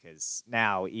reason. Because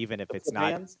now, even if it's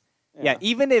not,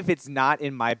 even if it's not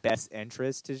in my best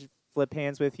interest to flip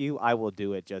hands with you, I will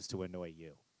do it just to annoy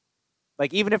you.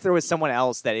 Like even if there was someone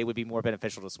else that it would be more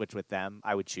beneficial to switch with them,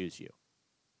 I would choose you.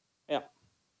 Yeah,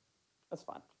 that's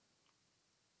fine.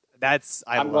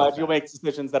 I'm glad you'll make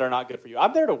decisions that are not good for you.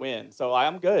 I'm there to win, so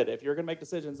I'm good. If you're going to make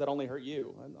decisions that only hurt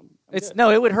you, I'm good. No,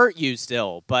 it would hurt you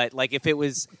still. But like if it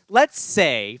was, let's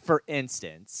say, for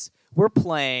instance, we're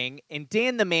playing and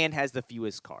Dan the Man has the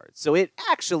fewest cards, so it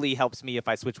actually helps me if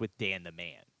I switch with Dan the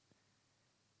Man.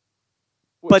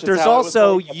 But there's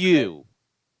also you,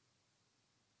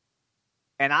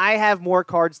 and I have more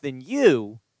cards than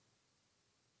you.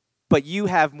 But you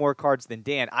have more cards than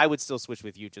Dan. I would still switch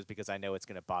with you just because I know it's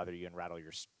going to bother you and rattle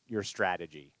your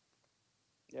strategy.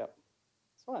 Yep.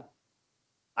 It's fun.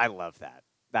 I love that.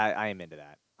 I am into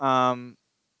that.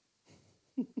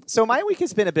 So my week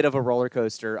has been a bit of a roller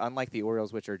coaster, unlike the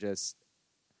Orioles, which are just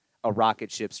a rocket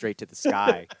ship straight to the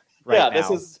sky now. This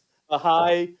is a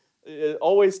high.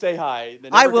 Always stay high.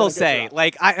 I will say,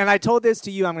 I told this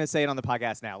to you. I'm going to say it on the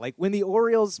podcast now. Like when the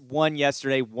Orioles won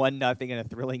yesterday, 1-0 in a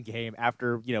thrilling game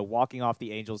after walking off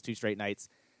the Angels 2 straight nights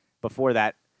before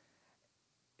that,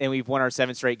 and we've won our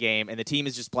 7th straight game, and the team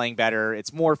is just playing better.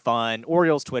 It's more fun.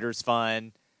 Orioles Twitter's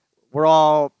fun. We're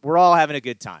all having a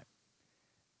good time.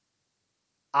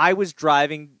 I was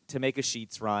driving to make a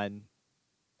Sheets run,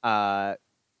 and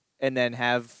then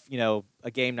have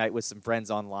a game night with some friends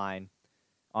online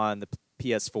on the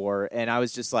PS4, and I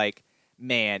was just like,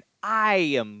 man, I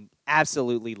am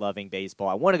absolutely loving baseball.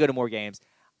 I want to go to more games.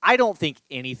 I don't think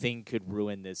anything could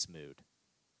ruin this mood.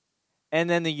 And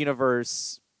then the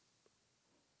universe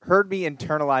heard me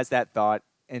internalize that thought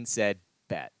and said,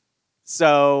 bet.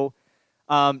 So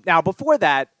now before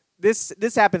that,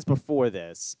 this happens before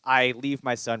this. I leave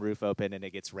my sunroof open and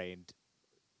it gets rained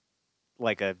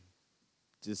like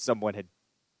just someone had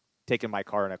taken my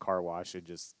car in a car wash and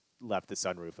just left the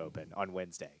sunroof open on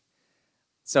Wednesday.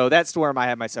 So that storm, I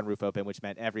had my sunroof open, which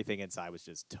meant everything inside was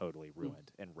just totally ruined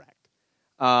and wrecked.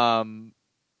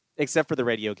 Except for the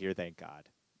radio gear, thank God.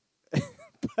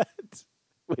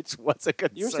 Which was a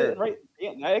concern. You were sitting right.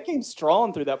 Yeah, it came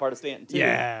strong through that part of Stanton, too.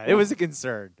 Yeah, it was a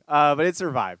concern. But it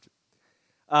survived.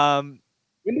 When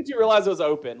did you realize it was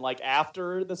open? Like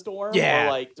after the storm? Yeah.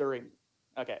 Or like during?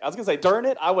 Okay, I was going to say, during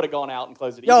it, I would have gone out and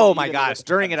closed it. Oh, my gosh.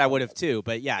 During it, I would have, too.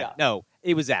 But, no,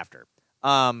 it was after.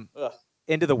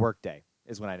 Into the workday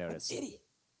is when I noticed. Idiot.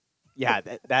 Yeah,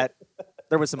 that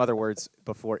there was some other words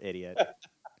before idiot.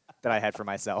 that I had for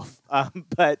myself. So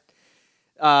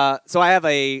I have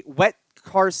a wet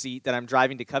car seat that I'm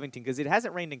driving to Covington because it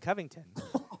hasn't rained in Covington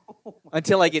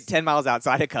until I get 10 miles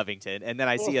outside of Covington, and then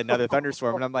I see another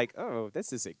thunderstorm, and I'm like, oh,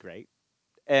 this isn't great.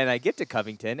 And I get to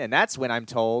Covington, and that's when I'm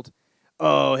told,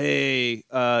 oh, hey,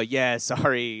 yeah,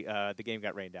 sorry, the game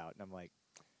got rained out. And I'm like,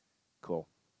 cool.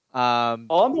 On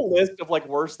the list of like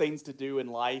worst things to do in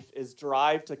life is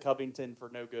drive to Covington for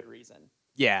no good reason.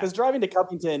 Yeah. Because driving to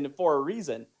Covington for a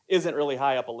reason isn't really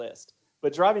high up a list.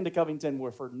 But driving to Covington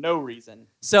for no reason.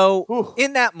 So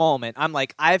in that moment, I'm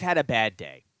like, I've had a bad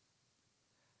day.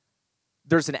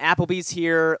 There's an Applebee's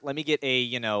here. Let me get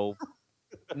a,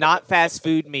 not fast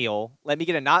food meal. Let me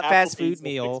get a not fast food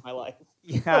meal. Fix my life.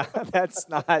 Yeah, that's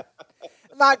not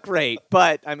great,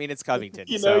 but I mean, it's Covington.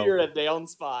 You're in a down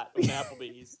spot with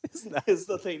Applebee's. is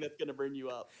the thing that's going to bring you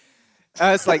up.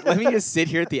 I was like, let me just sit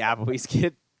here at the Applebee's,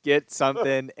 get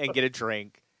something and get a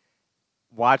drink,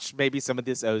 watch maybe some of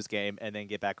this O's game, and then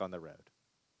get back on the road.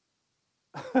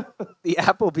 The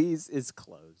Applebee's is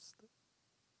closed.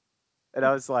 And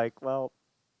I was like, well,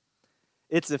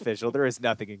 it's official. There is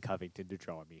nothing in Covington to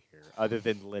draw me here other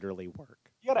than literally work.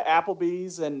 You got an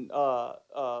Applebee's and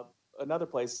another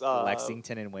place.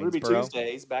 Lexington and Waynesboro. Ruby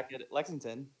Tuesdays back at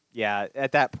Lexington. Yeah,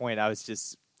 at that point,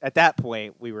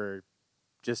 we were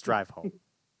just drive home.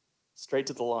 Straight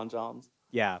to the Long Johns.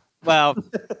 Yeah. Well,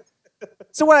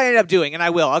 so what I ended up doing, and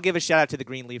I'll give a shout out to the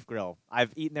Greenleaf Grill.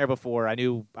 I've eaten there before. I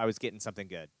knew I was getting something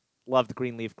good. Loved the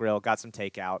Greenleaf Grill. Got some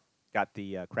takeout. Got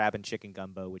the crab and chicken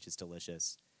gumbo, which is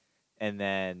delicious. And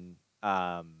then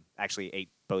actually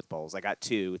ate both bowls. I got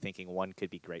two, thinking one could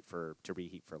be great to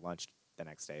reheat for lunch the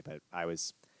next day. But I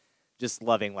was just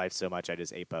loving life so much, I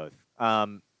just ate both.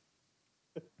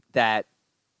 That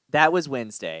was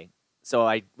Wednesday. So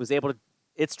I was able to.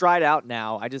 It's dried out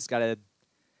now. I just got to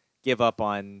give up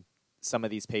on some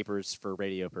of these papers for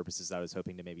radio purposes I was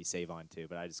hoping to maybe save on to,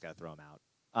 but I just got to throw them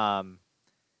out.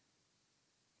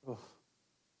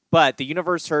 But the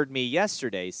universe heard me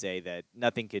yesterday say that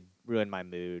nothing could ruin my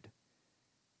mood.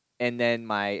 And then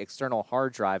my external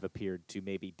hard drive appeared to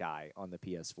maybe die on the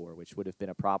PS4, which would have been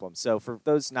a problem. So for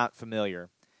those not familiar,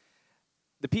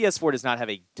 the PS4 does not have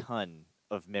a ton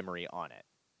of memory on it.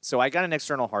 So I got an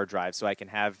external hard drive so I can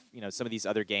have, some of these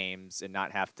other games and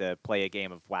not have to play a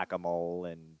game of whack-a-mole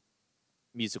and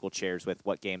musical chairs with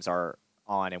what games are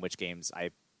on and which games I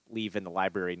leave in the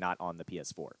library not on the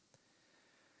PS4.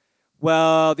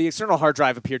 Well, the external hard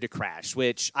drive appeared to crash,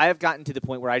 which I have gotten to the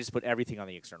point where I just put everything on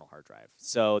the external hard drive.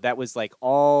 So that was like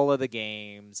all of the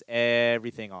games,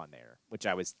 everything on there, which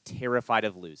I was terrified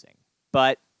of losing.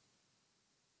 But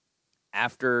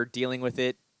after dealing with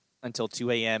it until 2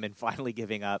 a.m. and finally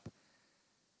giving up,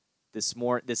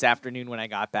 this afternoon when I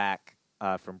got back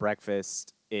from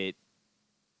breakfast, it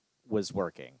was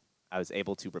working. I was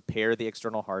able to repair the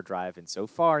external hard drive, and so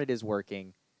far it is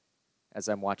working as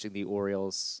I'm watching the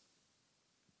Orioles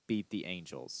beat the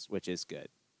Angels, which is good.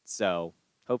 So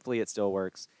hopefully it still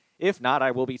works. If not,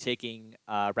 I will be taking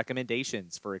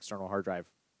recommendations for external hard drive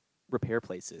repair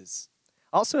places.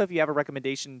 Also, if you have a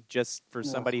recommendation just for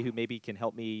somebody who maybe can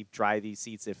help me dry these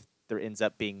seats if there ends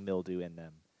up being mildew in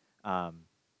them.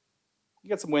 You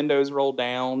got some windows rolled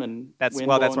down and that's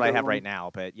what I have right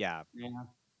now, but yeah.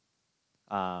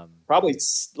 Probably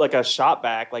like a shot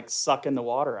back, like sucking the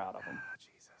water out of them. Oh,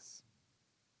 Jesus.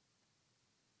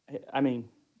 I mean,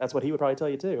 that's what he would probably tell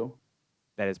you too.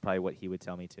 That is probably what he would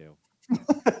tell me too.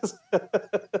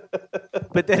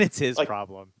 But then it's his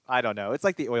problem. I don't know. It's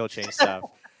like the oil change stuff.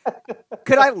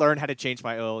 Could I learn how to change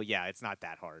my oil? Yeah, it's not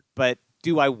that hard. But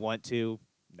do I want to?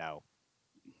 No.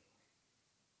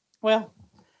 Well,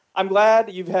 I'm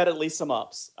glad you've had at least some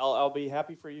ups. I'll be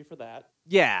happy for you for that.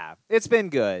 Yeah, it's been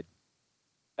good.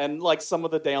 And like some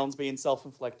of the downs being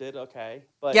self-inflicted, okay.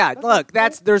 But yeah, look,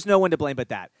 there's no one to blame but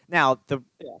that. Now, the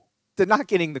not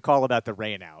getting the call about the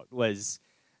rain out was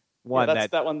one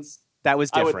that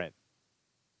was different.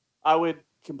 I would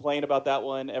complain about that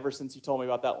one ever since you told me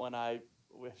about that one. I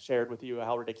shared with you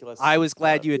how ridiculous. I was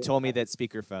glad you had told me that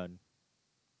speakerphone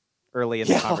early in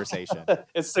the conversation.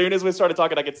 As soon as we started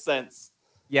talking, I could sense.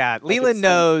 Yeah, Leland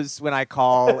knows when I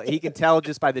call. He can tell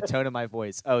just by the tone of my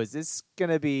voice. Oh, is this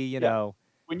going to be, you know.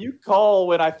 When you call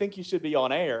when I think you should be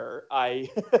on air,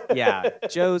 Yeah,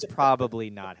 Joe's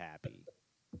probably not happy.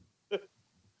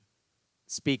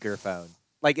 Speakerphone.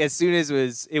 Like, as soon as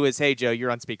it was, hey, Joe,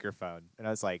 you're on speakerphone. And I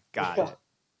was like, got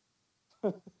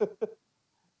it.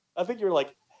 I think you were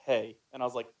like, hey. And I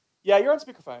was like, yeah, you're on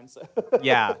speakerphone. So.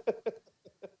 Yeah.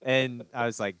 And I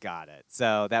was like, got it.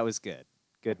 So that was good.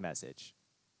 Good message.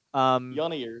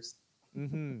 Young ears.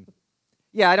 Mm-hmm.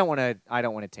 Yeah, I don't want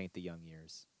to taint the young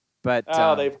ears. But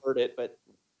they've heard it, but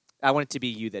I want it to be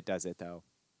you that does it, though.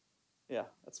 Yeah,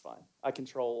 that's fine. I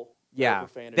control. Yeah.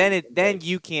 Profanity. Then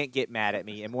you can't get mad at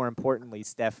me, and more importantly,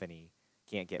 Stephanie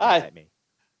can't get mad at me.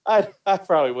 I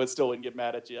probably wouldn't get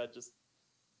mad at you. I just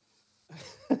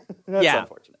that's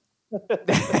unfortunate.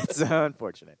 That's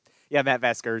unfortunate. Yeah, Matt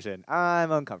Vasgersian.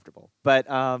 I'm uncomfortable, but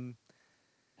I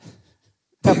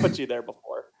put you there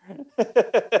before.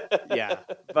 Yeah,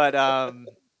 but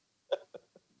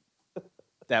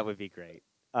that would be great.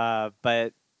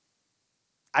 But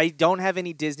I don't have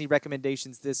any Disney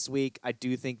recommendations this week. I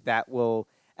do think that will,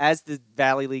 as the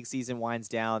Valley League season winds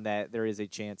down, that there is a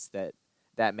chance that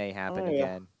may happen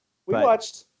again. We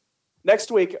watched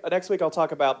next week. I'll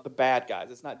talk about The Bad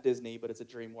Guys. It's not Disney, but it's a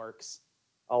DreamWorks.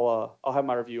 I'll have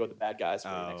my review of The Bad Guys for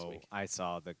you next week. I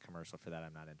saw the commercial for that.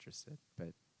 I'm not interested, but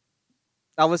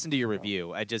I'll listen to your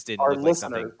review. I just didn't. Our look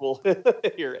listeners like something.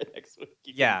 will hear it next week.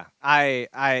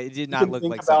 I did not look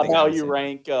think like about something. how you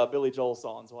rank Billy Joel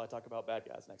songs while I talk about Bad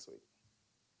Guys next week.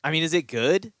 I mean, is it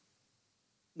good?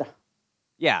 No.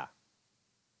 Yeah,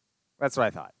 that's what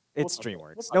I thought. It's We'll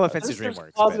DreamWorks. No offense to there's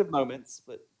DreamWorks. positive moments,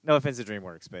 but No offense to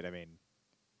DreamWorks, but I mean,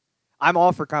 I'm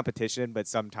all for competition, but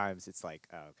sometimes it's like,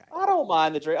 oh, okay. I don't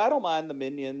mind the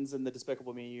Minions and the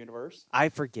Despicable Me universe. I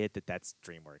forget that that's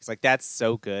DreamWorks. Like, that's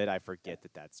so good. I forget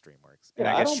that that's DreamWorks. And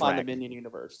Yeah, I guess don't mind the Shrek. Minion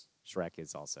universe. Shrek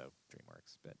is also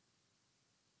DreamWorks, but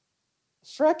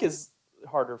Shrek is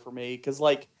harder for me because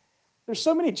like there's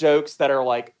so many jokes that are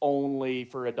like only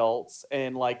for adults,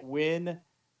 and like when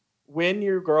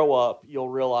you grow up, you'll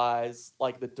realize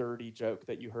like the dirty joke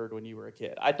that you heard when you were a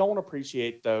kid. I don't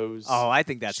appreciate those. oh, I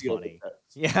think that's shielded funny. jokes.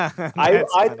 Yeah, I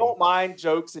that's funny. don't mind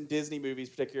jokes in Disney movies,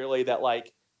 particularly that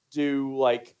like do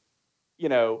like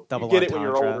Double you get it when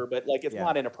you're entendre. older, but like it's Yeah.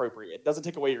 not inappropriate. It doesn't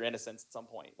take away your innocence at some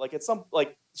point. Like it's some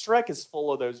like Shrek is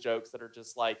full of those jokes that are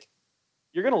just like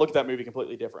you're gonna look at that movie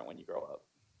completely different when you grow up.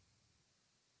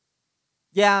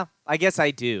 Yeah, I guess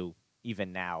I do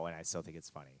even now, and I still think it's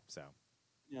funny. So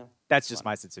Yeah. that's just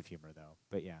my sense of humor, though.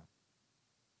 But yeah.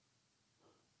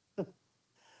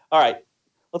 All right,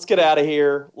 let's get out of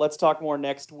here. Let's talk more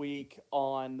next week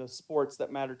on the sports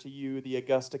that matter to you, the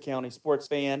Augusta County sports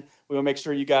fan. We will make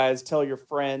sure you guys tell your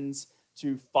friends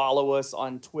to follow us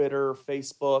on Twitter,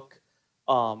 Facebook,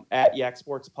 at Yak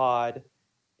Sports Pod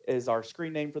is our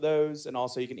screen name for those. And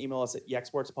also you can email us at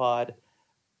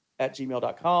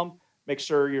yaksportspod@gmail.com. Make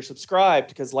sure you're subscribed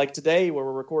because like today where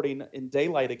we're recording in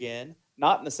daylight again,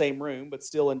 not in the same room, but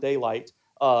still in daylight,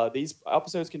 these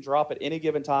episodes can drop at any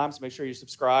given time, so make sure you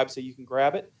subscribe so you can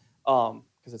grab it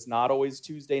because it's not always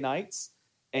Tuesday nights.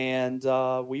 And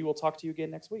we will talk to you again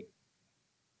next week.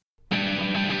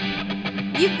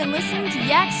 You've been listening to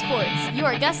Yak Sports,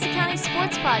 your Augusta County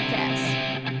sports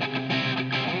podcast.